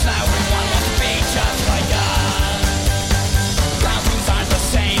 'Cause now everyone wants to be just like us. Boundaries aren't the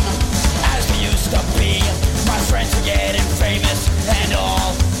same as they used to be. My friends are getting famous and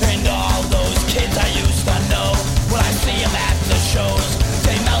all those kids I used to know. When I see them at the shows,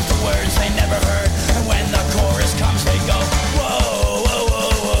 they melt the words they never heard. And when the chorus comes, they go, whoa, whoa,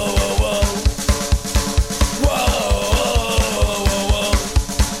 whoa, whoa, whoa, whoa, whoa, whoa, whoa,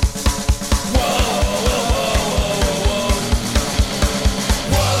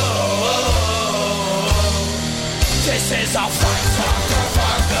 whoa. This is a fight song for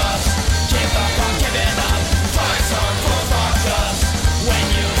fuck ups. Give up on giving up. Fight song for fuck ups. When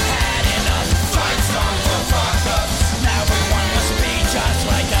you've had enough. Fight song for fuck ups. Now everyone must be just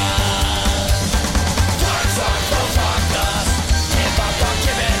like us. Fight song for fuck ups. Give up on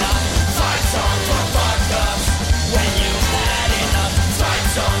giving up. Fight song for fuck ups. When you've had enough. Fight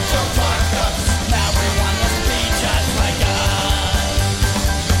song for fuck ups. Now everyone must be just like us.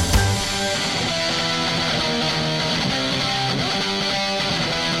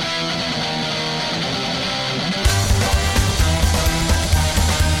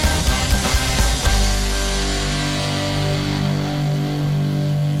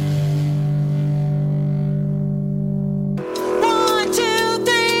 One, two,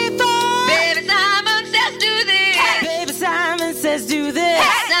 three, four. Baby Simon says do this. Baby Simon says do this.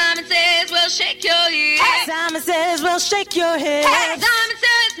 Simon says we'll shake your head. Simon says we'll shake your head. Simon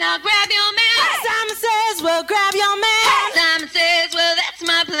says now grab your man. Simon says we'll grab your man. Simon says well that's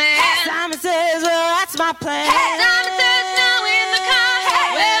my plan. Simon says well that's my plan. Simon says now in the car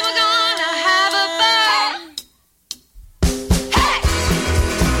where we're gonna have a ball. Hey,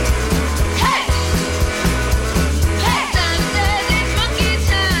 hey, hey. Simon says it's monkey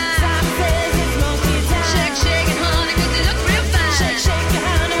time. Simon says it's monkey time. Shake, shake it, honey, 'cause you look real fine. Shake, shake your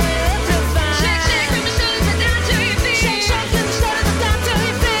honey, we look real fine. Shake, shake from your shoulders and down to your feet. Shake, shake from your shoulders down to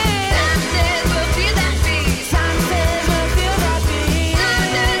your feet. Simon says we'll feel that beat. Simon says we'll feel that beat. Simon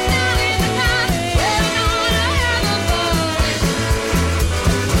says now in the car where we're gonna have a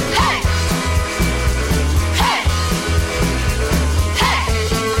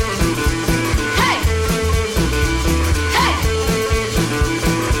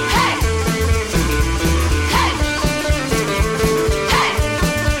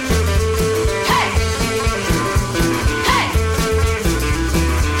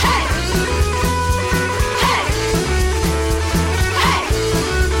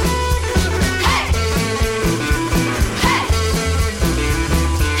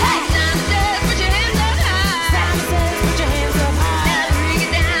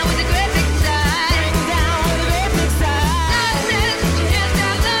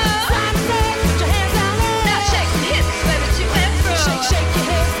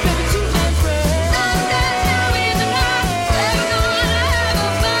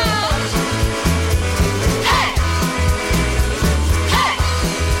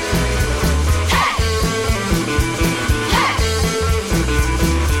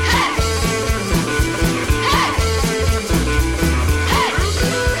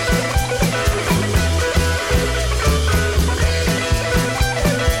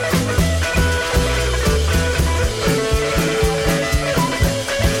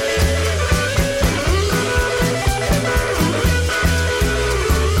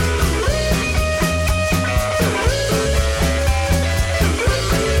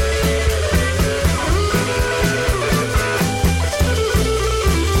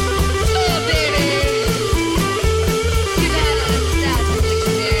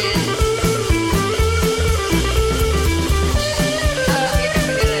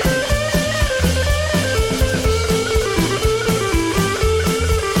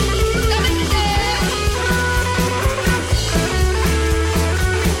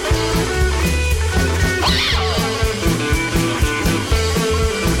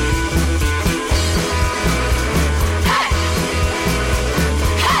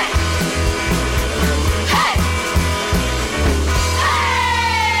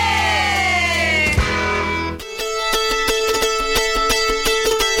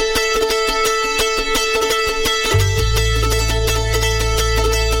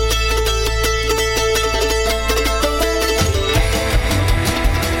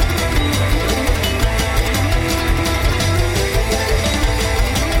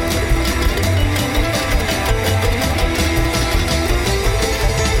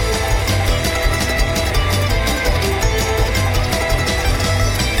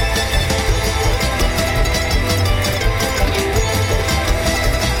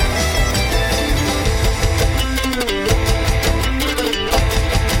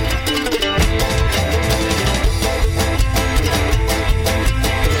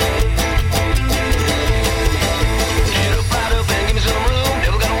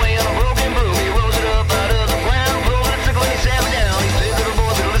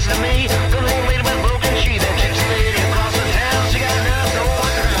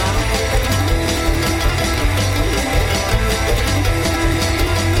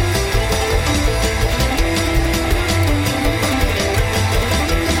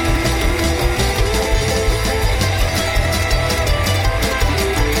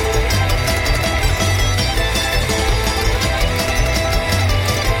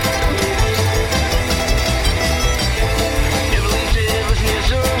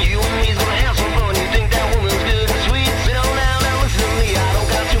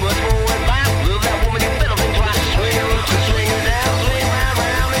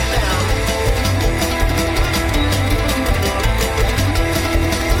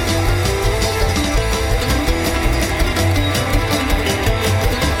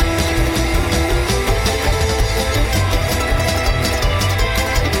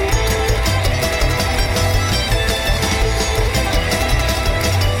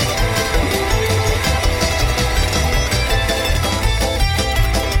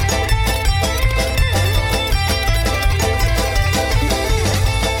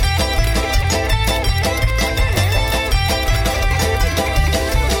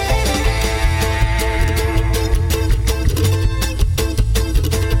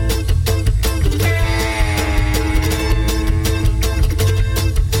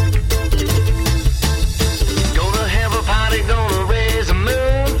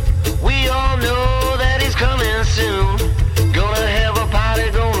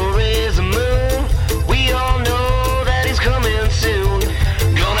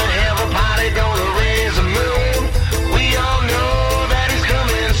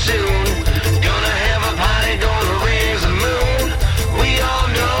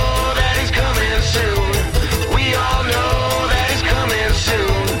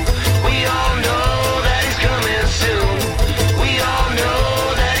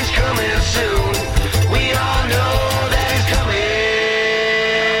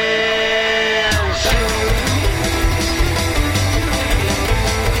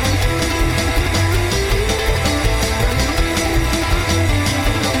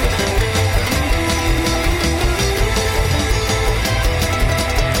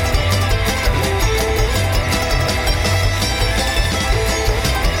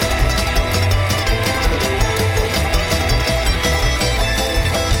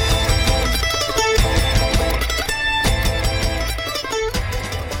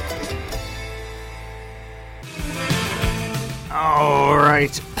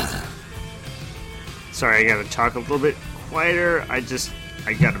Sorry, I gotta talk a little bit quieter. I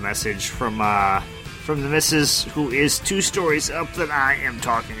got a message from the missus, who is 2 stories up, that I am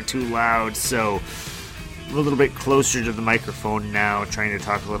talking too loud, so I'm a little bit closer to the microphone now, trying to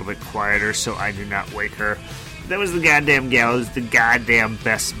talk a little bit quieter so I do not wake her. That was the Goddamn Gallows, the goddamn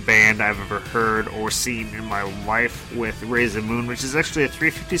best band I've ever heard or seen in my life, with Raise the Moon, which is actually a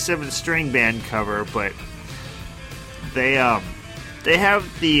 357 string band cover, but they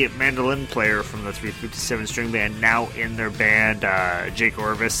have the mandolin player from the 357 string band now in their band, Jake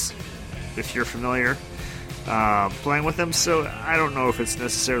Orvis, if you're familiar, playing with them. So I don't know if it's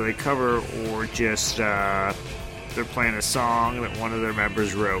necessarily a cover or just they're playing a song that one of their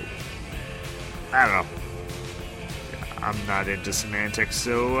members wrote. I don't know. I'm not into semantics,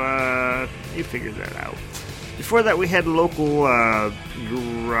 so you figure that out. Before that, we had local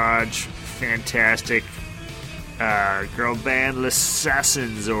garage fantastic girl band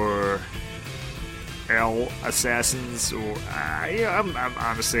Assassins, or L Assassins, or I'm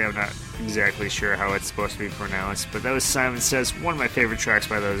honestly, I'm not exactly sure how it's supposed to be pronounced, but that was Simon Says, one of my favorite tracks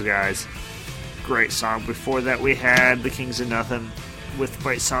by those guys. Great song. Before that, we had the Kings of Nothing with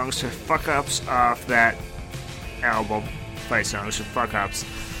Fight Songs for Fuck Ups off that album, Fight Songs for Fuck Ups.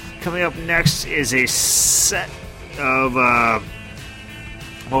 Coming up next is a set of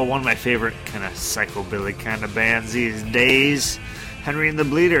one of my favorite kind of psychobilly kind of bands these days, Henry and the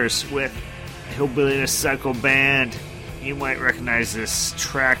Bleeders with Hillbilly and a Psycho Band. You might recognize this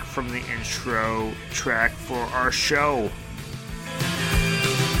track from the intro track for our show.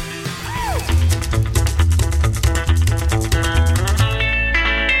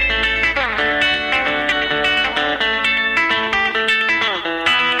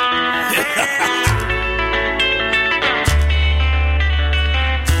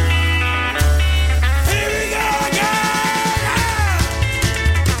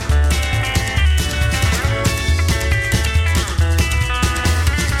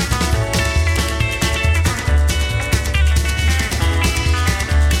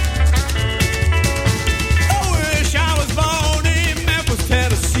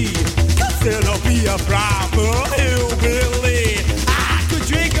 A proper hillbilly. I could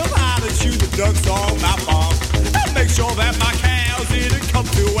drink 'em out and shoot the ducks on my farm, and make sure that my cows didn't come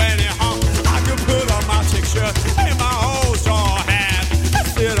to any harm. I could put on my chick shirt and my old straw hat, and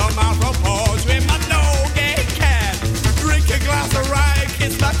sit on my front porch with my no-gay cat, drink a glass of rye,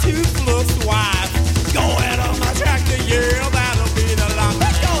 kiss my toothless wife, go out on my tractor, yeah, that'll be the line.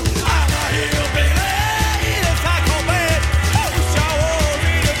 Let's go. I'm a hillbilly in a psycho band. I wish I was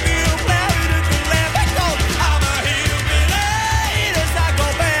in a field, plowing at the land. Let's go.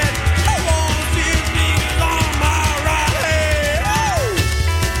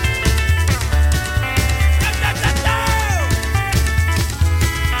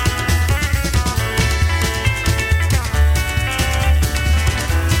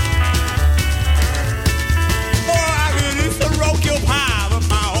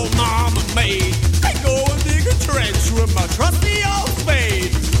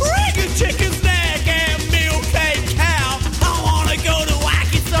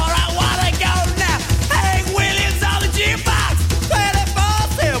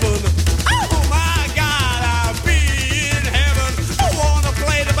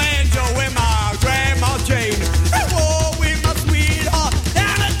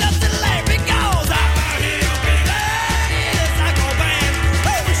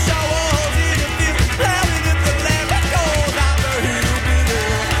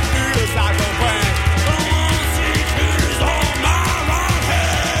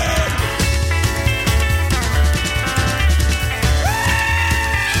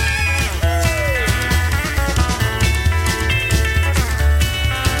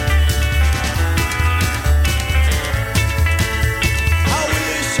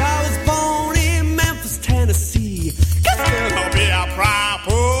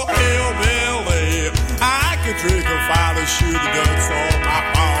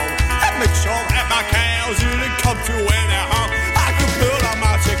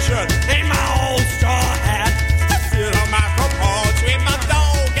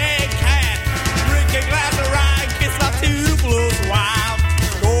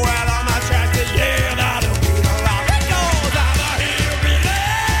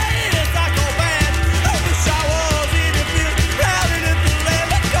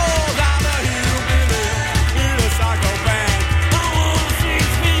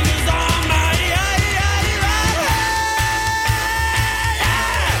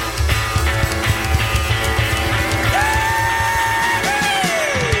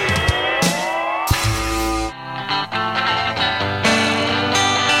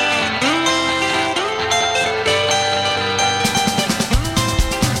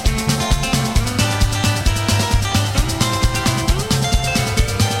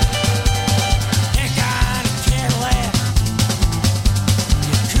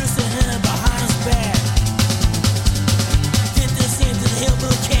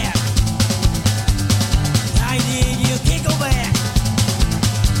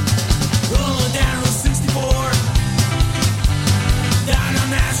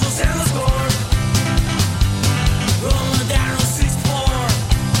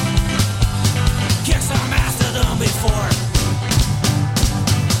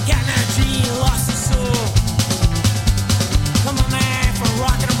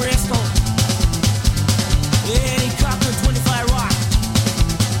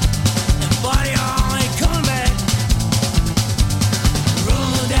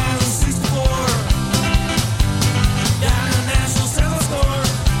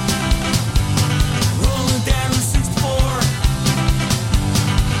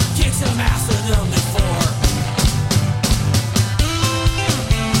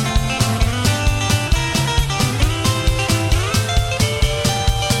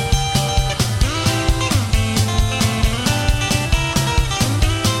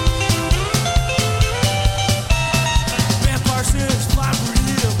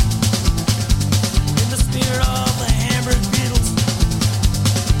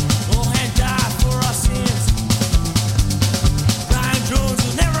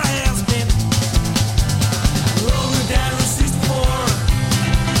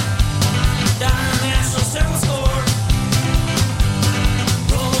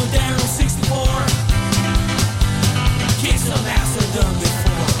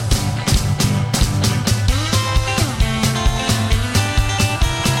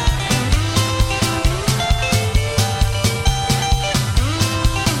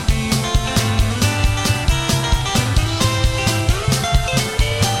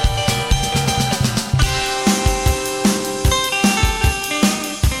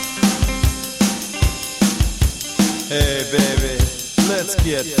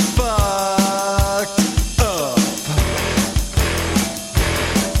 get fucked up.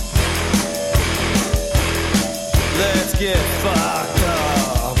 Let's get fucked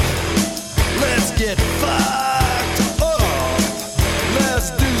up. Let's get fucked up.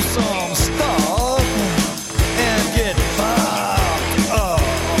 Let's do some stuff and get fucked up.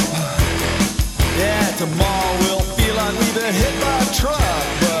 Yeah, tomorrow we'll feel like we've been hit by a truck,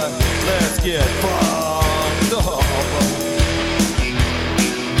 but let's get fucked up.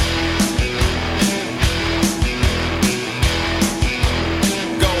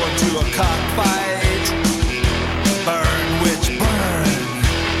 Going to a cockfight, burn witch burn.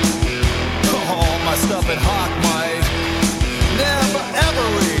 Oh, my stuff at Hawk might never ever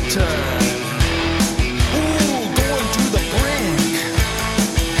return. Ooh, going to the brink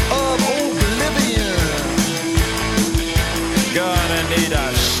of oblivion. Gonna need a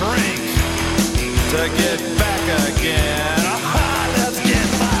shrink to get back again. Ah, let's get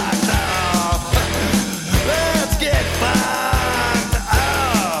fucked up. Let's get fucked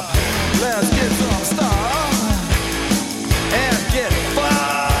up. Let's get some stuff and get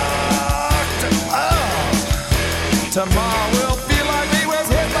fucked up. Tomorrow we'll feel like we was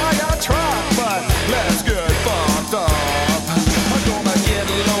hit by a truck, but let's get fucked up. I'm gonna get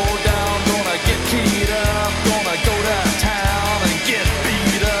low down, gonna get keyed up, gonna go downtown and get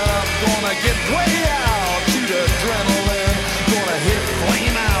beat up, gonna get way out, shoot adrenaline, gonna hit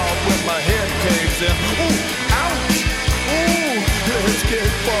flame out when my head caves in. Ooh, ouch! Ooh, let's get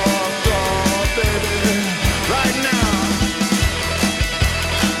fucked up, baby, right now.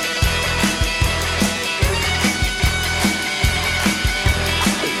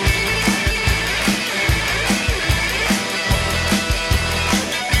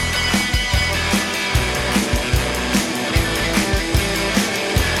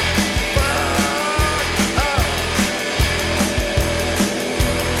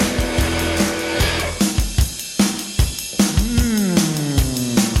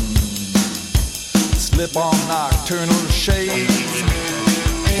 Slip on nocturnal shades,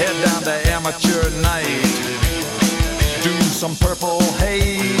 head down to amateur night, do some purple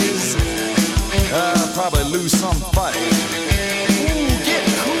haze, probably lose some fight. Ooh, get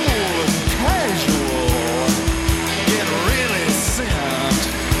cool and casual, get really sent,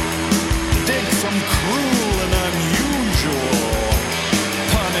 dig some cruel and unusual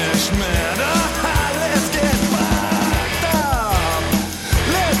punishment. Let's get fucked up.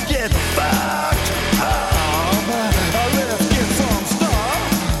 Let's get fucked up. Let's get some stuff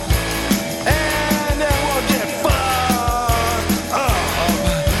and then we'll get fucked up.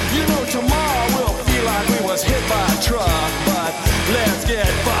 You know, tomorrow we'll feel like we was hit by a truck, but let's get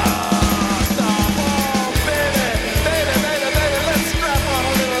fucked up. Oh, baby, baby, baby, baby, let's strap on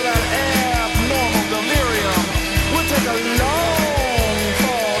a little of that abnormal delirium. We'll take a long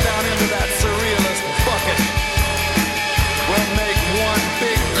fall down into that surrealist bucket. We'll make one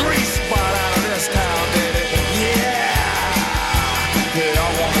big grease spot out of this town, baby. Yeah! Hey, I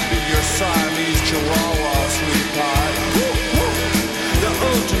wanna be your Siamese Chihuahua, sweetheart. Woo, woo. The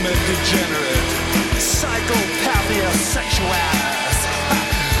ultimate degenerate, psychopathia sexualis. Ha,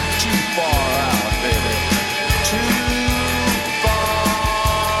 too far out, baby. Too far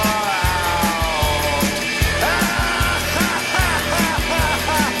out. Ah, ha, ha, ha, ha,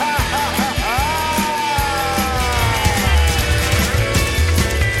 ha, ha, ha, ha.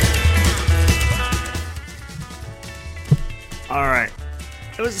 All right.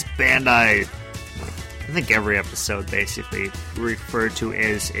 It was this band I think every episode basically referred to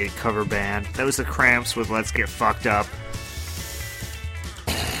as a cover band. That was the Cramps with Let's Get Fucked Up.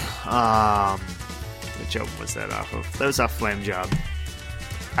 Which album was that off of? That was off Flame Job.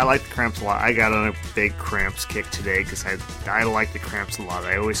 I like the Cramps a lot. I got on a big Cramps kick today because I like the Cramps a lot.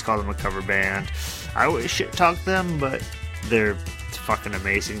 I always call them a cover band. I always shit talk them, but they're a fucking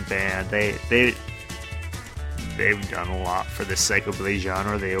amazing band. They've done a lot for the psychobilly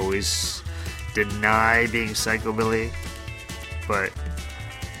genre. They always deny being psychobilly, but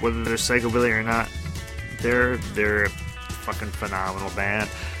whether they're psychobilly or not, they're a fucking phenomenal band.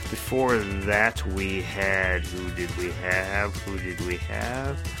 Before that, we had who did we have?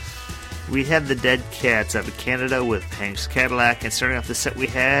 We had the Dead Cats out of Canada with Hank's Cadillac, and starting off the set we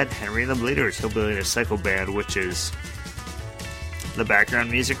had Henry and the Bleeders, Hillbilly and a Psycho Band, which is the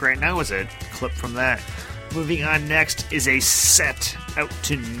background music right now is a clip from that. Moving on next is a set out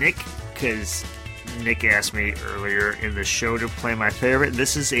to Nick, because Nick asked me earlier in the show to play my favorite.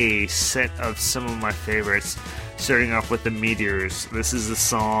 This is a set of some of my favorites, starting off with the Meteors. This is the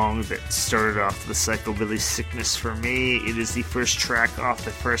song that started off the psychobilly sickness for me. It is the first track off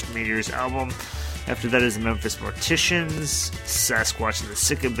the first Meteors album. After that is the Memphis Morticians, Sasquatch and the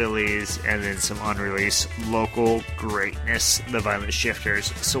Sickabillies, and then some unreleased local greatness, the Violent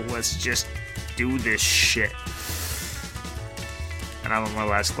Shifters. So let's just do this shit. And I'm on my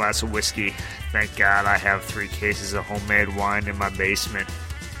last glass of whiskey. Thank God I have 3 cases of homemade wine in my basement.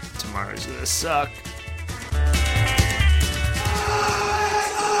 Tomorrow's gonna suck.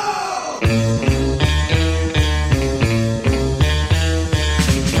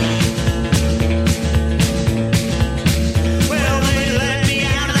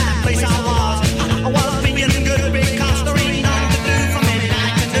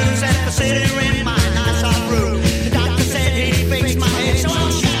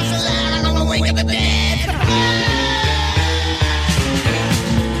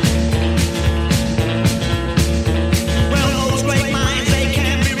 Well, those great minds, they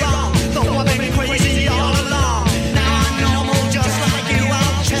can be wrong. Though I've been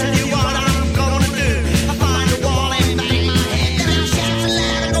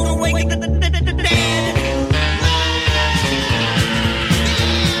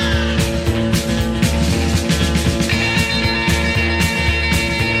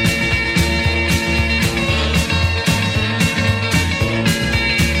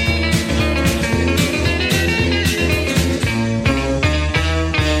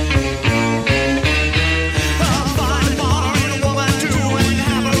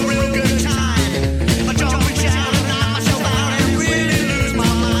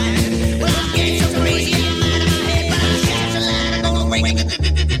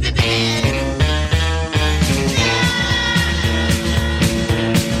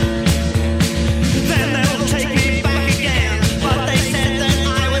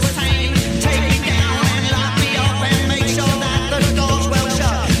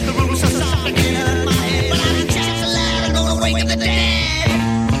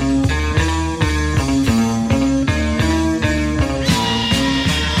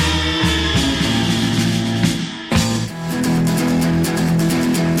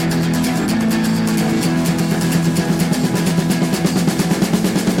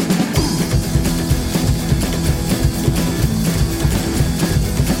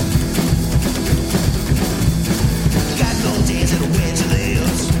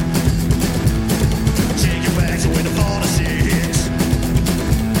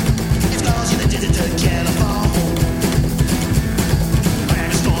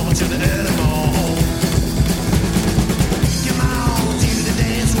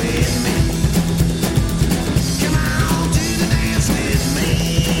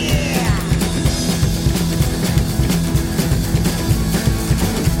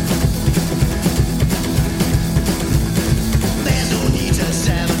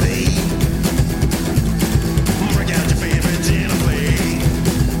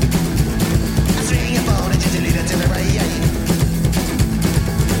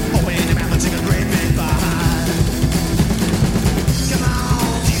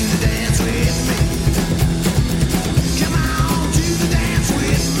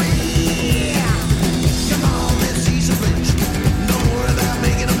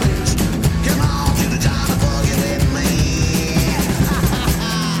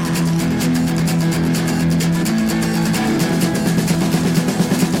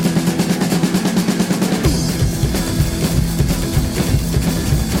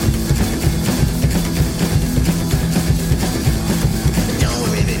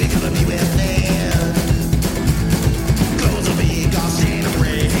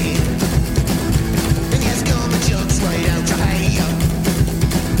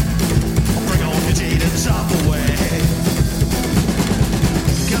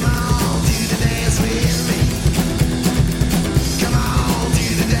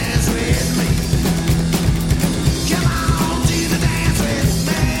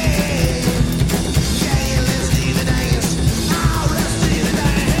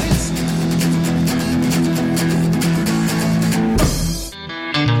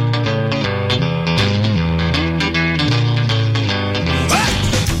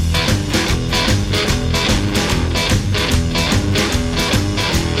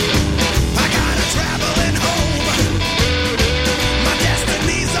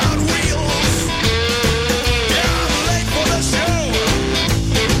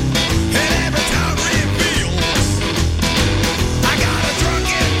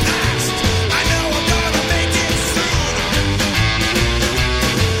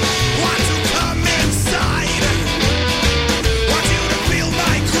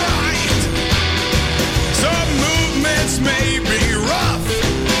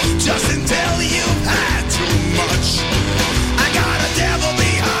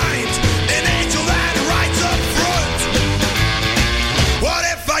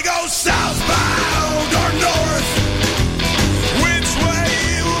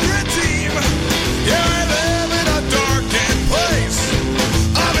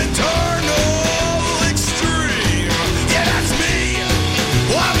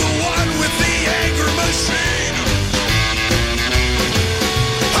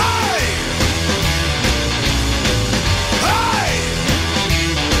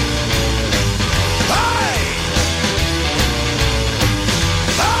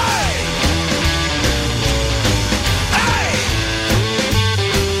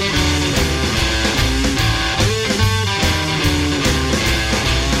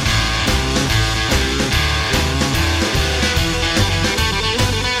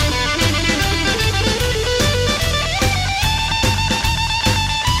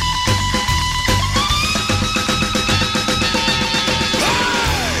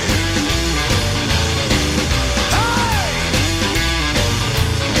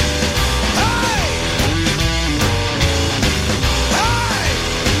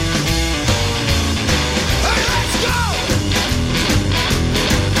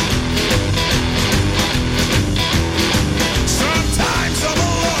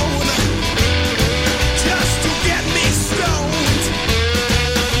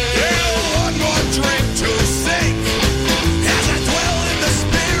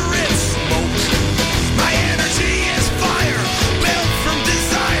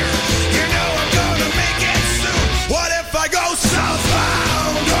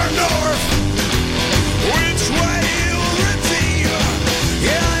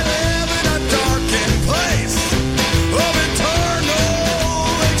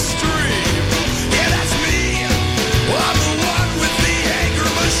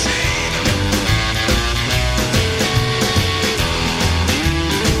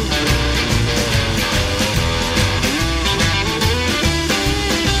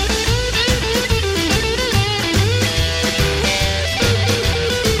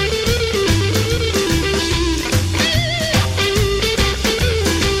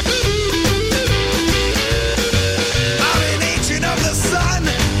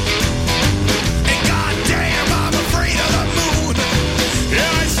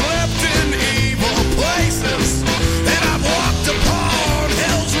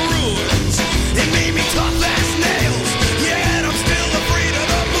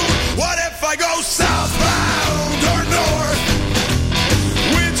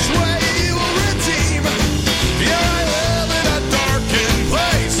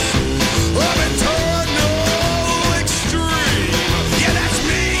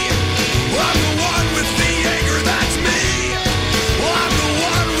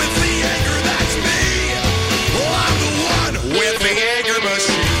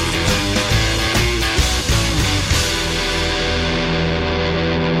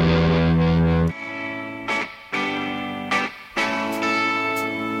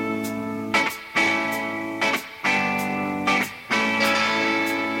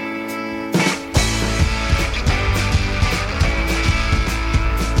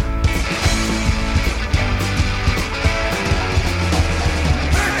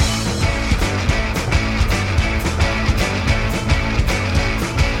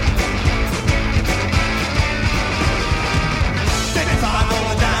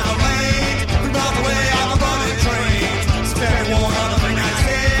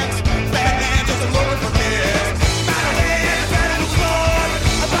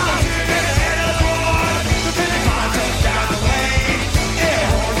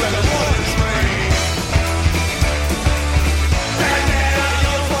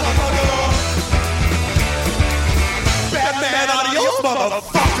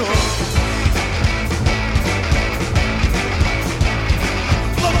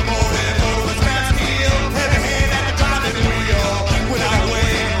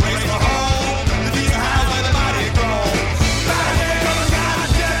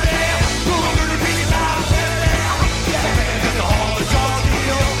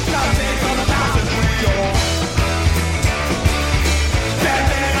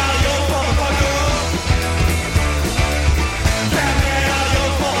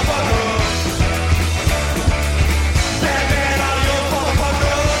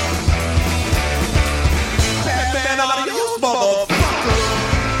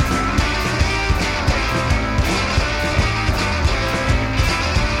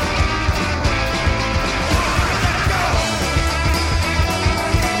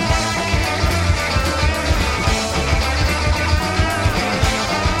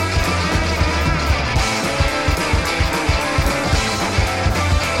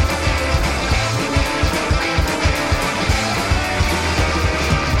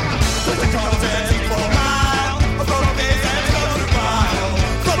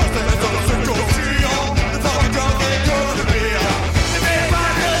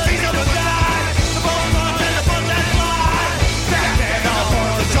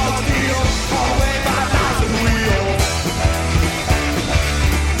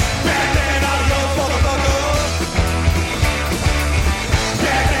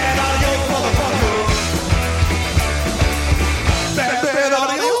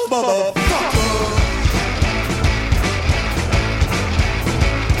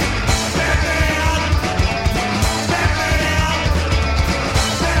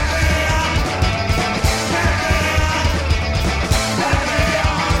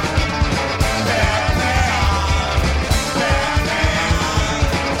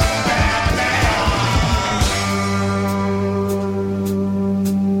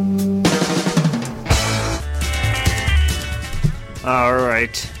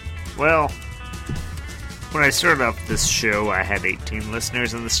Well, when I started off this show, I had 18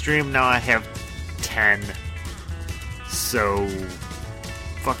 listeners in the stream. Now I have 10. So,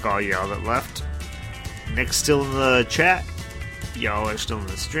 fuck all y'all that left. Nick's still in the chat. Y'all are still in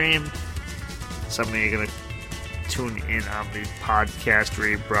the stream. Some of you are going to tune in on the podcast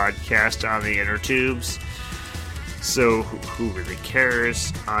rebroadcast on the inner tubes. So, who really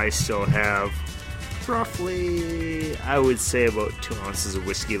cares? I still have roughly, I would say, about 2 ounces of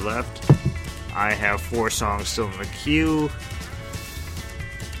whiskey left. I have 4 songs still in the queue.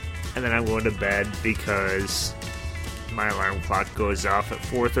 And then I'm going to bed because my alarm clock goes off at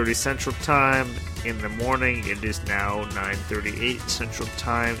 4:30 Central Time in the morning. It is now 9:38 Central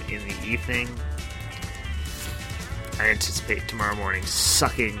Time in the evening. I anticipate tomorrow morning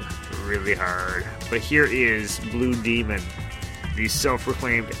sucking really hard. But here is Blue Demon, the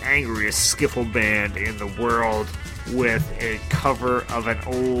self-proclaimed angriest skiffle band in the world, with a cover of an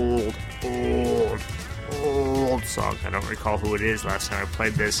old song. I don't recall who it is. Last time I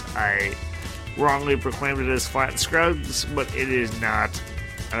played this, I wrongly proclaimed it as Flat Scruggs, but it is not.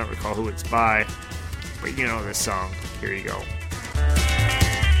 I don't recall who it's by, but you know this song. Here you go.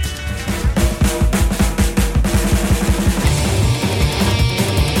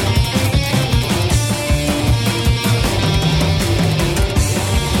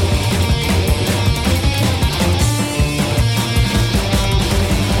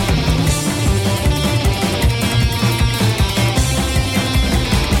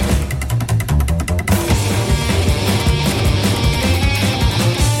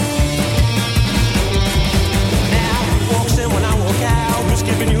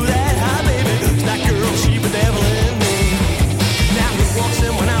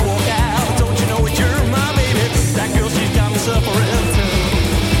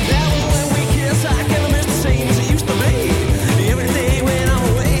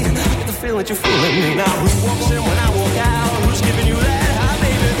 You're fooling me now. Who walks in when I walk out? Who's giving you that high,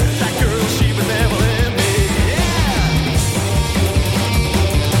 baby? That girl, she benevolent me.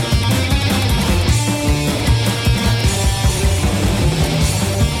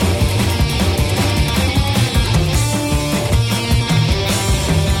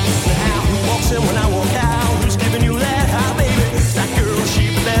 Now, who walks in when I walk out? Who's giving you that high, baby? That girl, she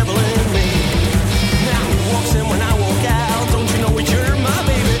benevolent me. Now, who walks in when I walk out? Don't you know you're my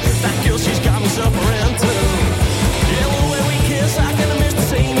baby? That girl, she's got me suffering too. Yeah, well, when we kiss, I kinda miss the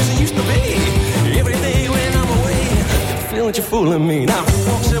same as it used to be. Every day when I'm away, I feel that you're fooling me. Now,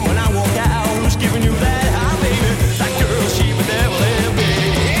 who walks in when I walk out? Who's giving you that high, baby? That girl, she benevolent me.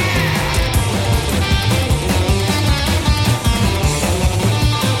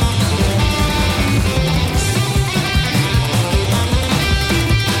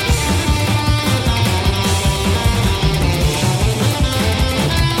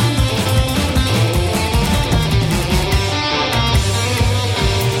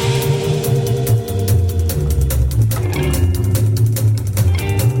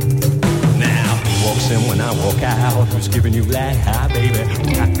 When I walk out, who's giving you that high, baby?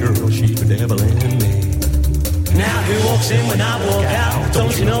 That girl, she benevolent me. Now who walks in when I walk out?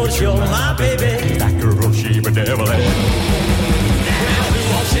 Don't you know that you're my baby? That girl, she benevolent. Now who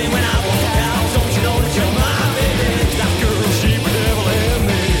walks in when I walk out? Don't you know that you're my baby? That girl, she benevolent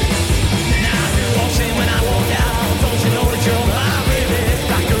me. Now who walks in when I walk out? Don't you know that you're my baby?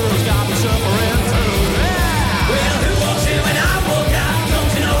 That girl's got me suffering too. Well, who walks in when I walk out?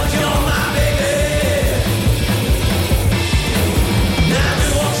 Don't you know that you're my baby?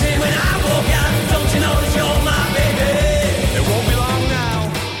 Don't you know that you're my baby? It won't be long now.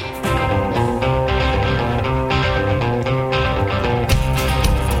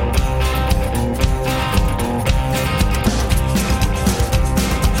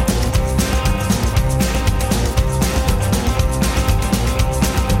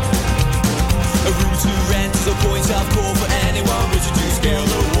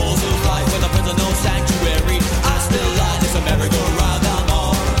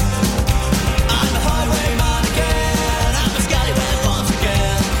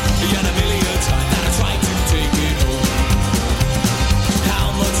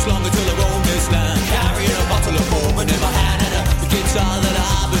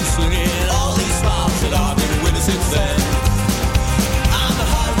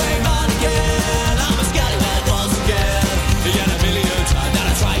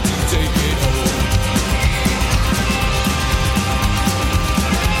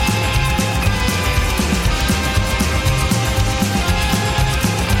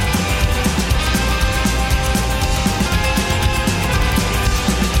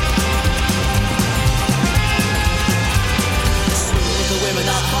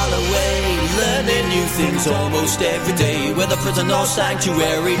 learning new things almost every day. Whether prison or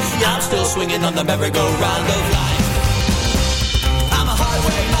sanctuary, I'm still swinging on the merry-go-round of life. I'm a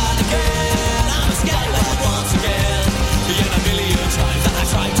highwayman again, I'm a scallywag once again. Yet a million times that I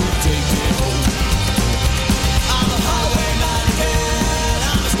tried to take it home. I'm a highwayman again,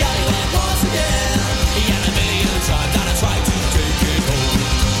 I'm a scallywag once again. Yet a million times that I tried to take it home.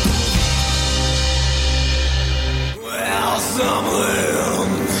 Well, something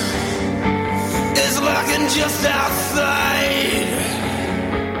is lurking just outside,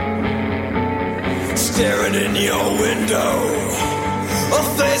 staring in your window, a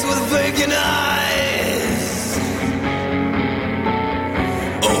face with vacant eyes.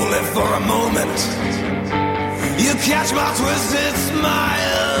 Only for a moment, you catch my twisted smile.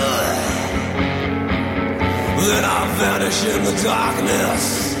 Then I vanish in the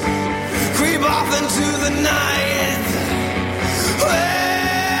darkness, creep off into the night. Well,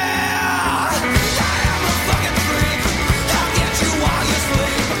 I am a fucking freak. I'll get you while you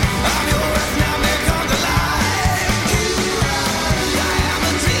sleep. I'm yours now, make come to life. I am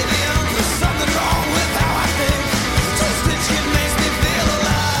a deviant. There's something wrong with how I think. Twisted shit makes me feel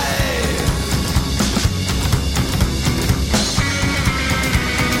alive.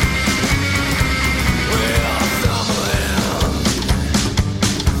 Well, something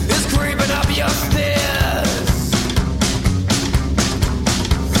is creeping up your stairs,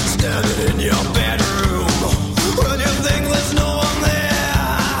 standing in your bedroom when you think there's no one there,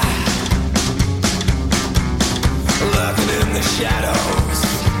 lurking in the shadows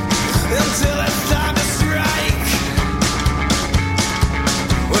until it's time to strike.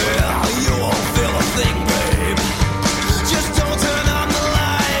 Well, you won't feel a thing, babe. Just don't turn on the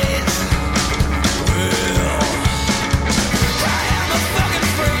lights. Well, I am a fucking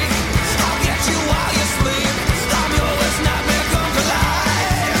freak. I'll get you while you sleep. I'm your worst nightmare come to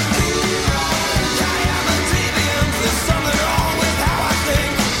life. I am a deviant. There's something wrong with how I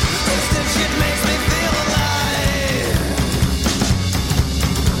think. Twisted shit makes me feel alive.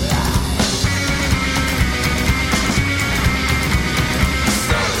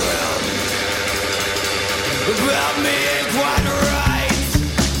 Something about me ain't quite right.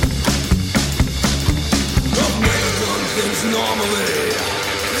 I've never done things normally.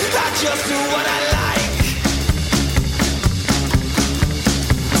 I just do what I like.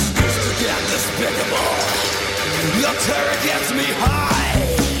 Just to get despicable. Your terror gets me high.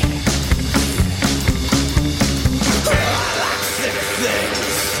 I like sick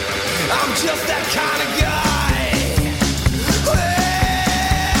things. I'm just that kind of guy. Well,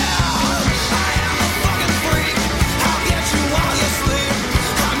 I am a fucking freak. I'll get you while you sleep.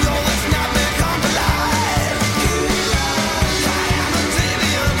 I'm your worst nightmare come to life. I am a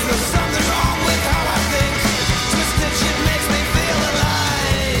deviant. There's something wrong with how I think. Twisted shit makes me feel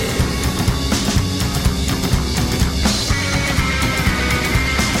alive.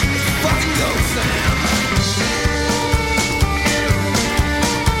 Fucking go, Sam.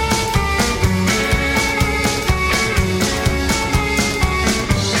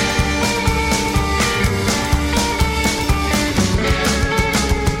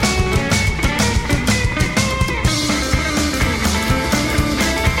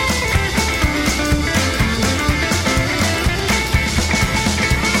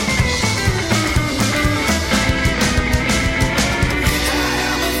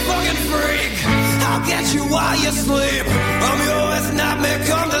 I'll get you while you sleep. I'm yours, nightmare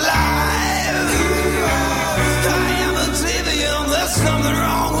come to life. I am a deviant. There's something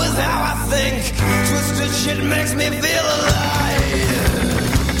wrong with how I think. Twisted shit makes me feel alive.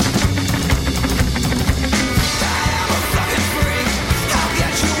 I am a fucking freak. I'll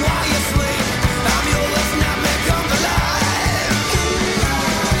get you while you sleep. I'm yours, nightmare come to life.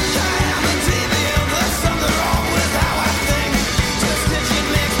 I am a deviant. There's something wrong with how I think. Twisted shit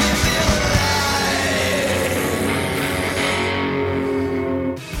makes me feel alive.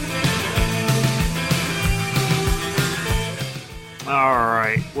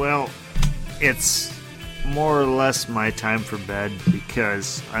 Alright, well, it's more or less my time for bed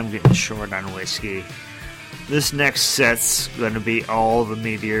because I'm getting short on whiskey. This next set's going to be all the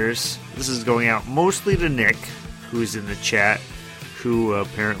Meteors. This is going out mostly to Nick, who's in the chat, who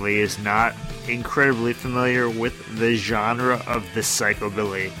apparently is not incredibly familiar with the genre of the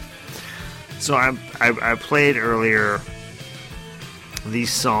psychobilly. So I played earlier the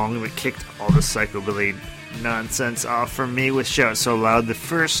song that kicked all the psychobilly nonsense off for me with Shout So Loud, the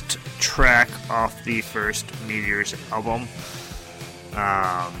first track off the first Meteors album.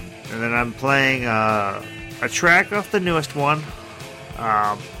 And then I'm playing a track off the newest one,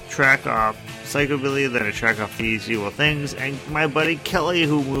 track off Psychobilly, then a track off These Evil Things, and my buddy Kelly,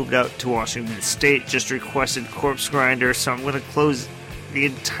 who moved out to Washington State, just requested Corpse Grinder, so I'm going to close the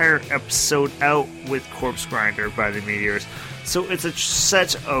entire episode out with Corpse Grinder by the Meteors. So it's a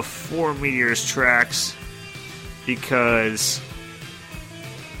set of 4 Meteors tracks because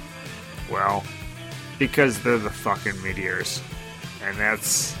they're the fucking Meteors. And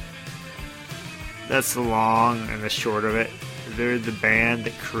that's the long and the short of it. They're the band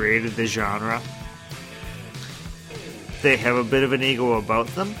that created the genre. They have a bit of an ego about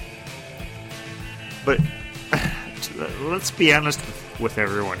them. But let's be honest with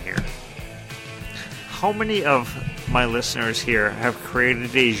everyone here. How many of my listeners here have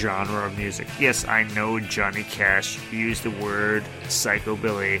created a genre of music? Yes, I know Johnny Cash used the word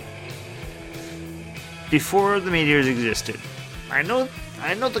psychobilly before the Meteors existed. I know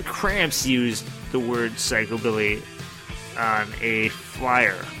the Cramps used the word psychobilly on a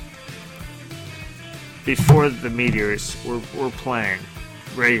flyer before the Meteors were playing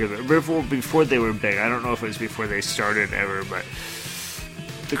regularly. Before they were big. I don't know if it was before they started ever, but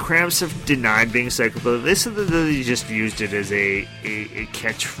the Cramps have denied being psychobilly. They said that they just used it as a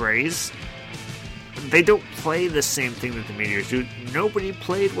catchphrase. They don't play the same thing that the Meteors do. Nobody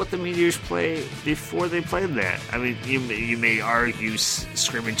played what the Meteors play before they played that. I mean, you may argue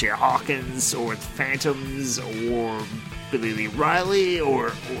Screaming Jay Hawkins or the Phantoms or Billy Lee Riley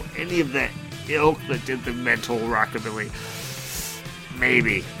or any of that ilk that did the mental rockabilly.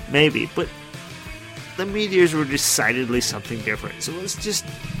 Maybe, but the Meteors were decidedly something different. So let's just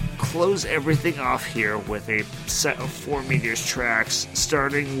close everything off here with a set of 4 Meteors tracks,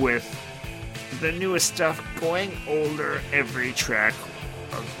 starting with the newest stuff, going older every track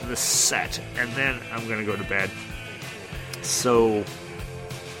of the set, and then I'm gonna go to bed. So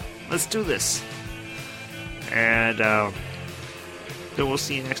let's do this, and then we'll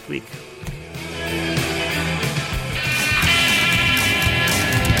see you next week.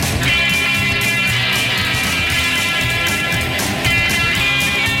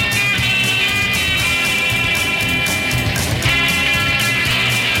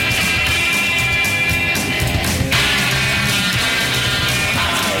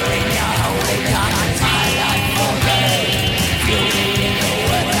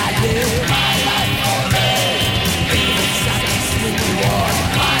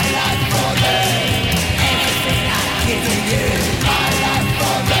 My life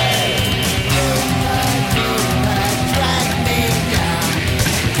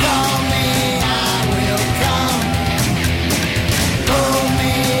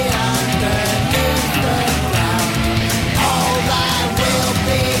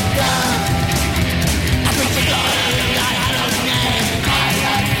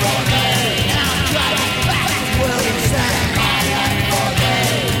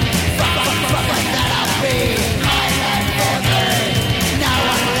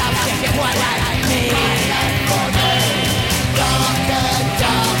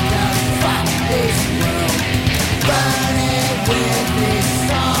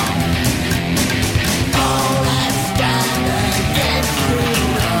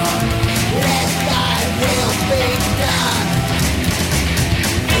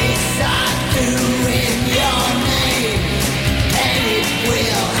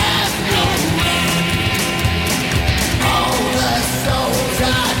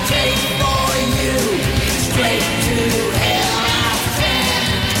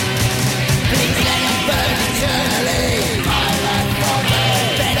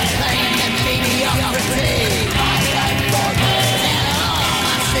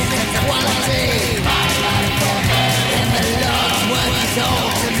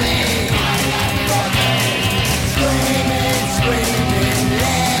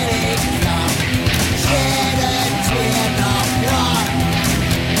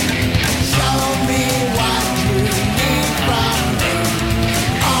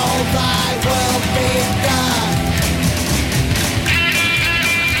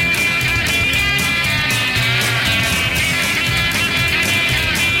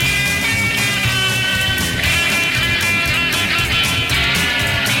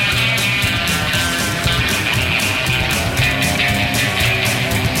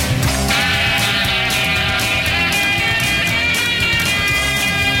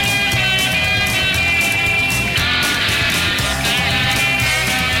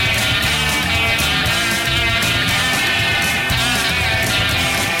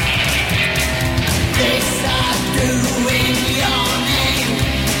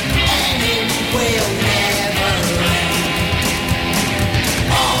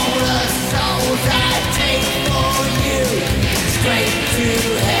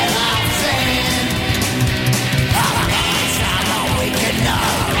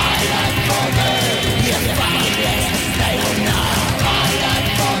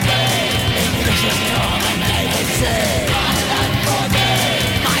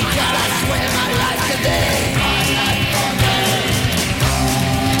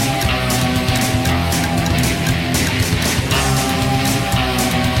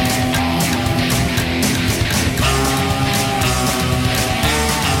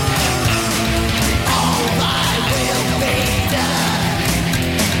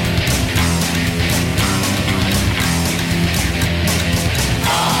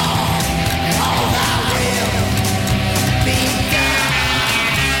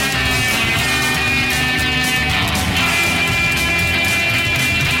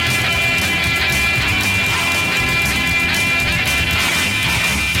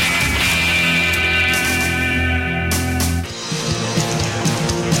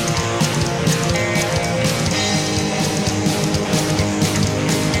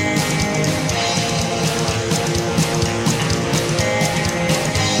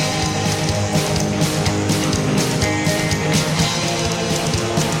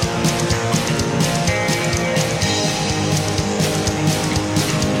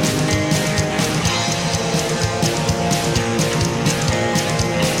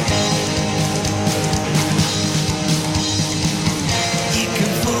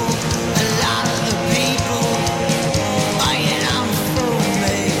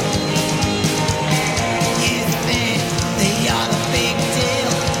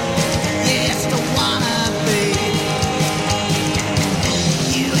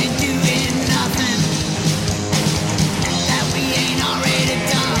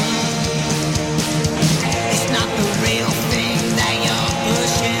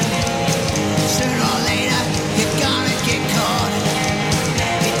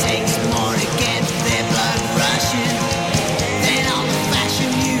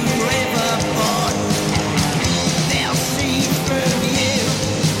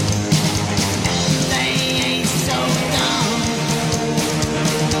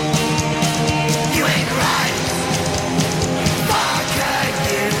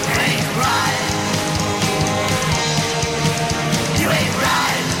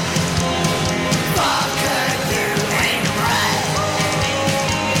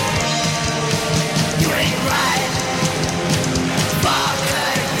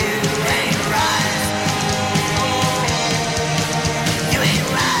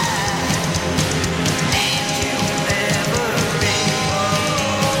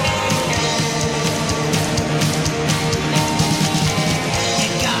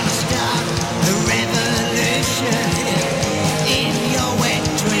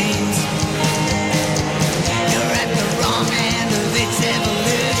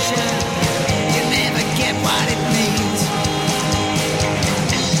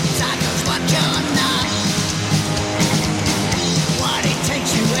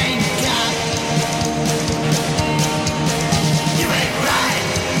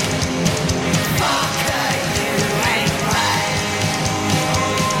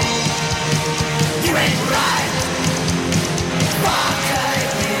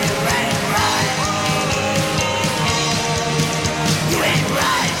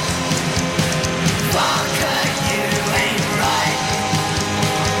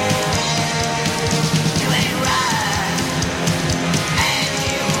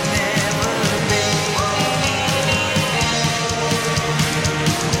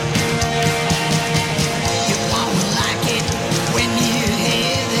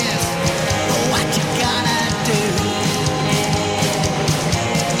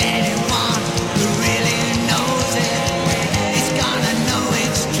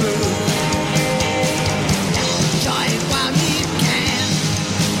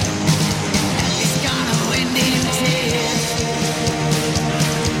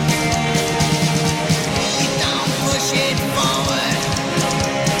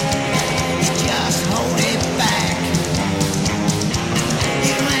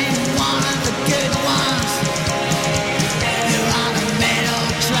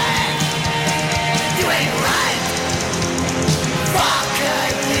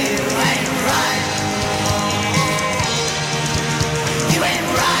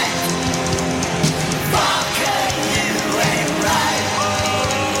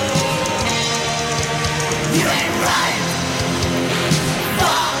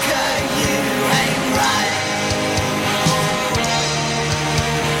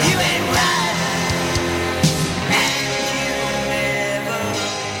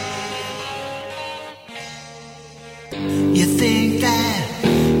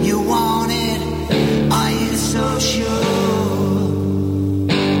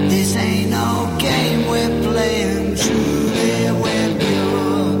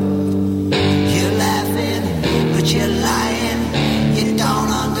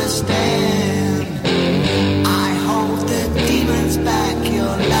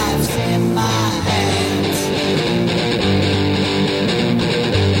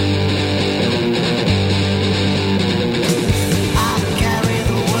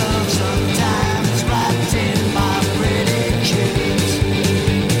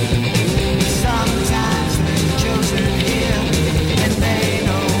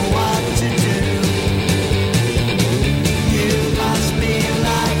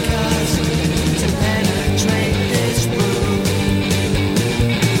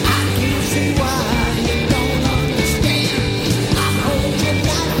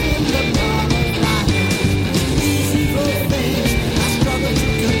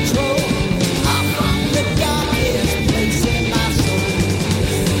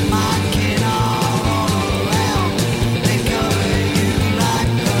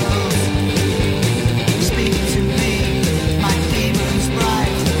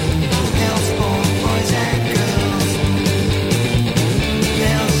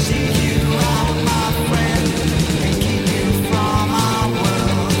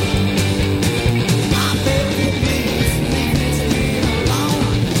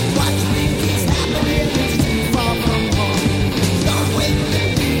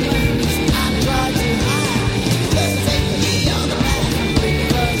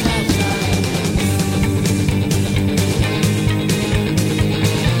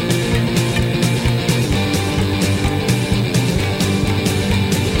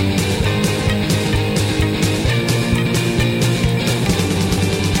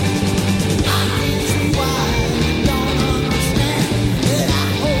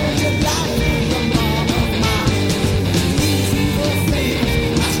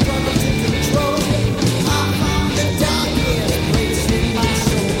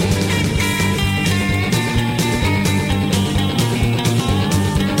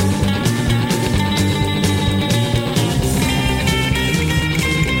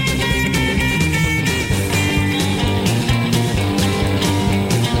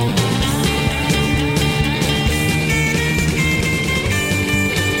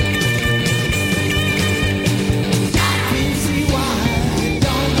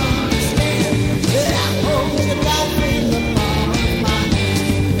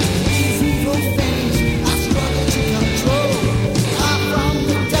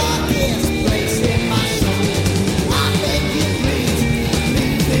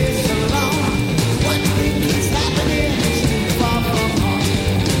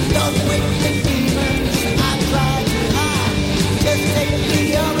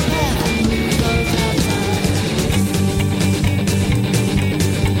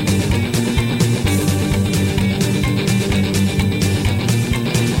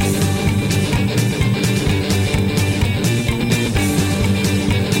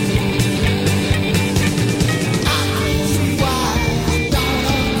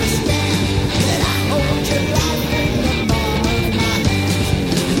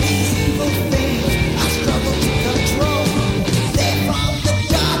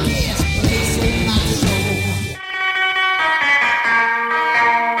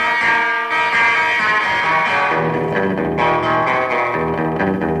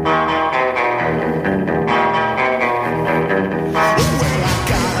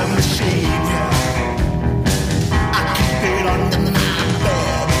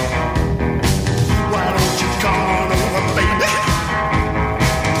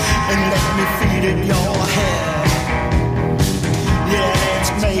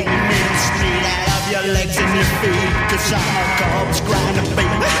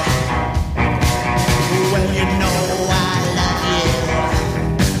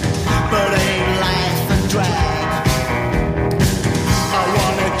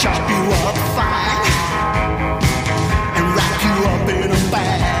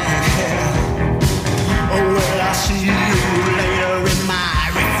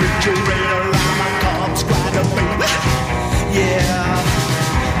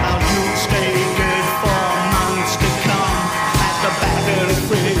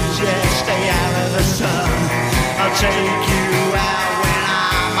take you out when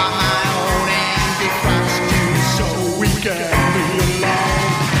I'm on my own and defrost you so we can be alone.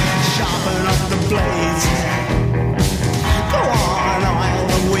 Sharpen up the blades. Go on, oil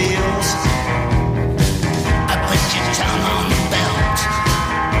the wheels. I put your tongue on the belt.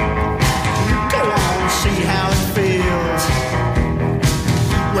 Go on, see how it feels.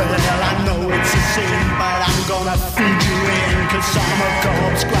 Well, I know it's a sin, but I'm gonna feed you in, 'cause I'm a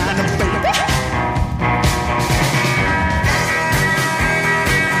corpse grinder, baby.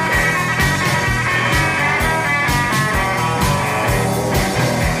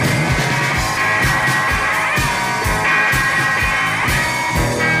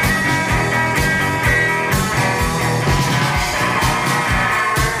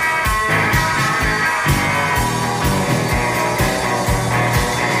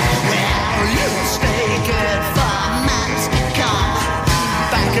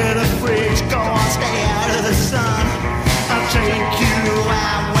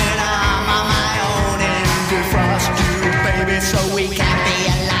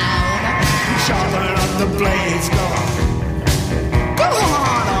 The blades go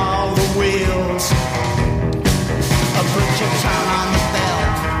on all the wheels. Put your tongue on the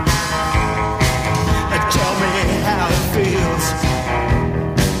belt. Tell me how it feels.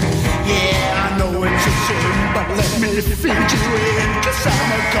 Yeah, I know it's a sin, but let me feed you in, 'cause I'm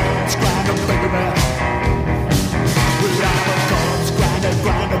a corpse grinder, baby. Well, I'm a corpse grinder,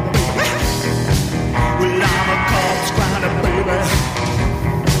 baby. Well, I'm a corpse grinder, baby.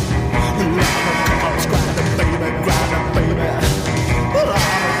 Well, I'm a corpse grinder, baby, baby. Well,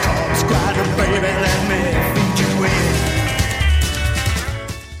 I'm a corpse grinder, baby, let me feed you in.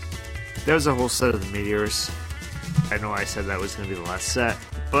 There was a whole set of the Meteors. I know I said that was going to be the last set,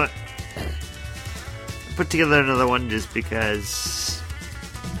 but I put together another one just because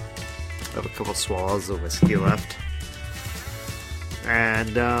I have a couple swallows of whiskey left.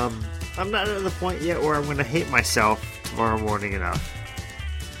 And I'm not at the point yet where I'm going to hate myself tomorrow morning enough.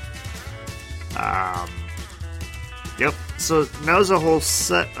 Yep, so now's a whole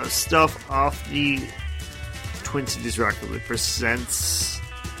set of stuff off the Twin Cities Rockabilly Presents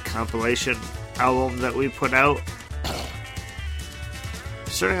compilation album that we put out.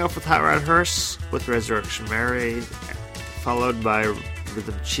 Starting off with Hot Rod Hearse with Resurrection Mary, followed by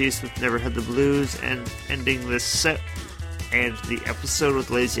Rhythm Cheese with Never Had the Blues, and ending this set and the episode with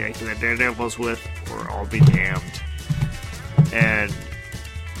Lazy Ike and the Daredevils with Or I'll Be Damned. And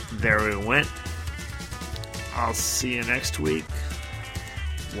there we went. I'll see you next week.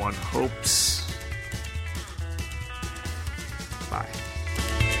 One hopes. Bye.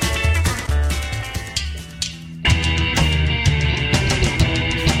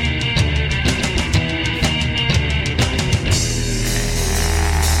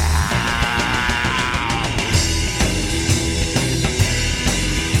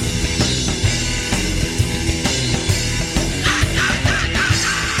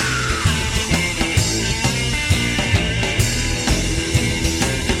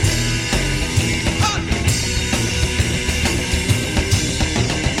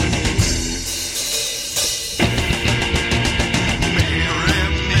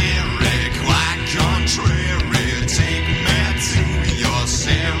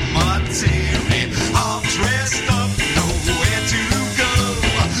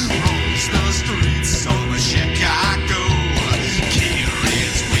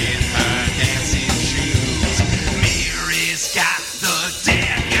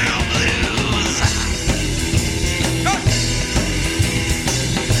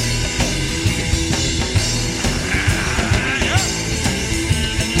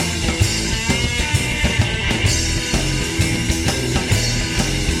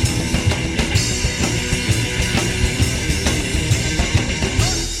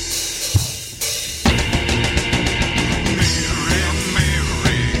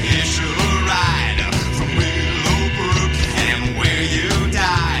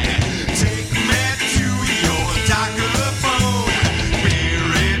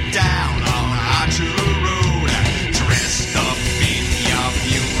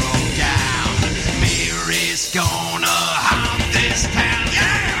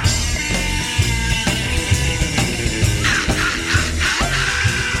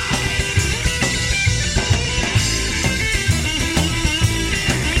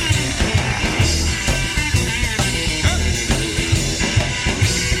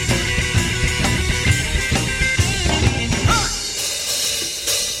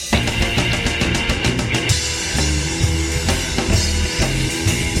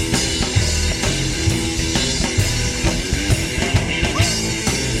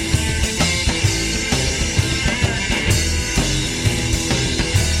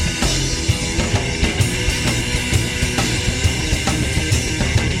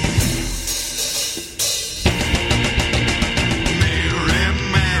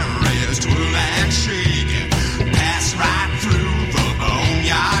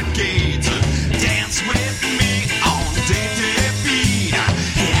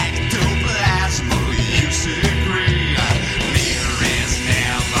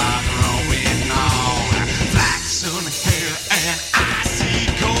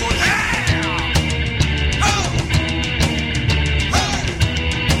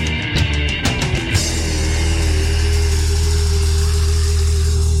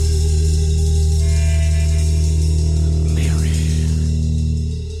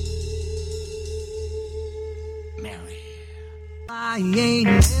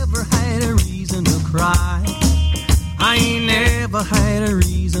 a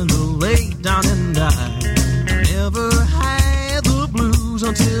reason to lay down and die. Never had the blues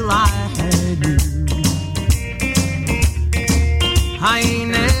until I had you. I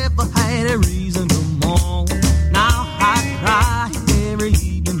ain't never had a reason to mourn. Now I cry every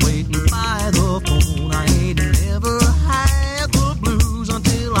evening waiting by the phone. I ain't never had the blues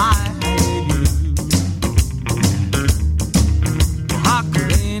until I had you. How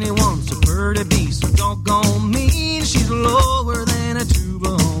could anyone so pretty be so doggone mean? She's lower than a tuba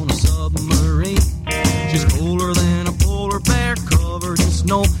on a submarine. She's colder than a polar bear covered in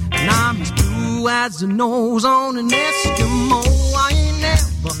snow. And I'm as blue as the nose on an Eskimo. I ain't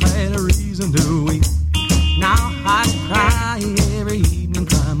never had a reason to weep. Now I cry every evening,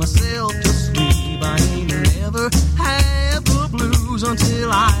 cry myself to sleep. I ain't never had the blues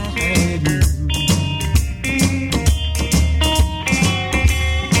until I had you.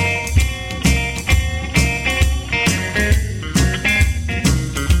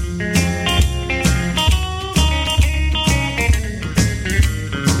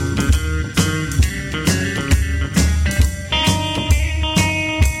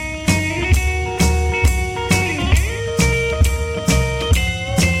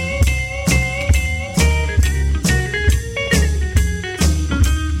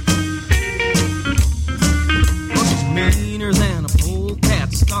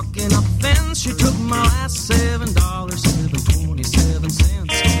 She took my last $7, $7.27.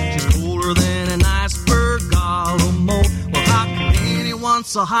 She's cooler than an iceberg Alamo. Well, how can anyone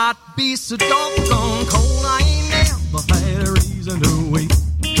so hot be so doggone cold? I ain't never had a reason to weep.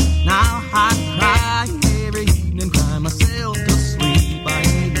 Now I cry every evening, cry myself to sleep. I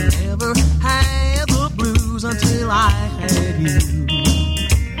ain't never had the blues until I had you.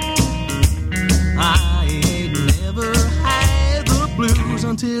 I ain't never had the blues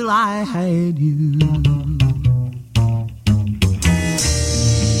until I had you.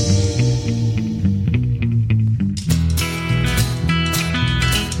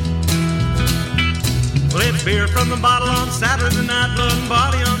 Well, it's beer from the bottle on Saturday night, blood and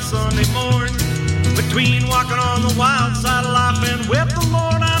body on Sunday morning. Between walking on the wild side of life and with the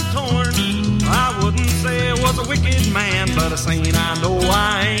Lord I'm torn. I wouldn't say I was a wicked man, but a saint I know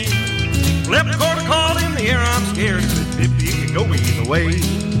I ain't. Left a quarter called in the air, I'm scared. If you can go either way.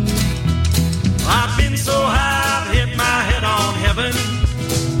 I've been so high, I've hit my head on heaven.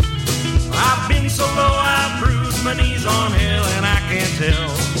 I've been so low, I've bruised my knees on hell, and I can't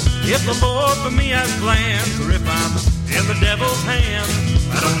tell if the Lord for me has plans, or if I'm in the devil's hand.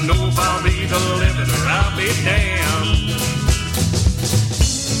 I don't know if I'll be delivered or I'll be damned.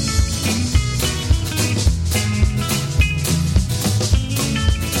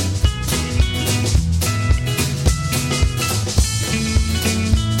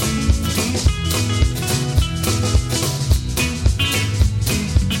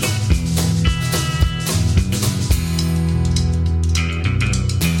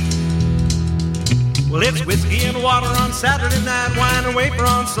 Well, it's whiskey and water on Saturday night, wine and wafer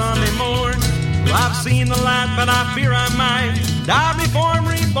on Sunday morn. Well, I've seen the light, but I fear I might die before I'm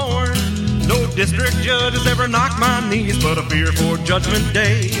reborn. No district judge has ever knocked my knees, but I fear for Judgment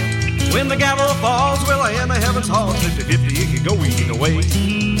Day. When the gavel falls, will I enter heaven's hall? 50-50, it could go either way. Well,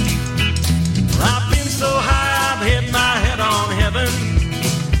 I've been so high, I've hit my head on heaven.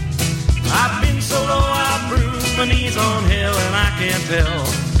 I've been so low, I've bruised my knees on hell, and I can't tell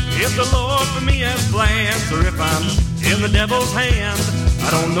if the Lord for me has plans, or if I'm in the devil's hand. I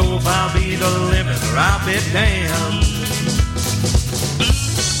don't know if I'll be delivered or I'll be damned.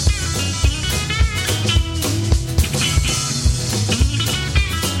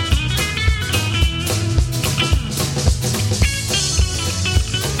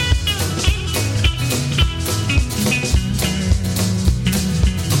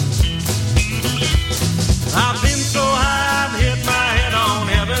 I've been so high, I've hit my head on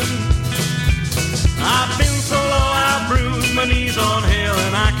heaven. I've been so low, I've bruised my knees on hell,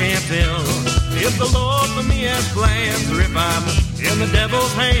 and I can't tell if the Lord for me has plans, or if I'm in the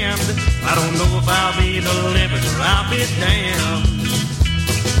devil's hand. I don't know if I'll be delivered or I'll be damned.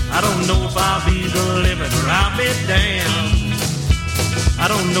 I don't know if I'll be delivered or I'll be damned. I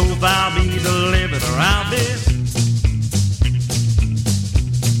don't know if I'll be delivered or I'll be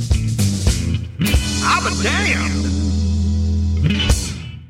damned.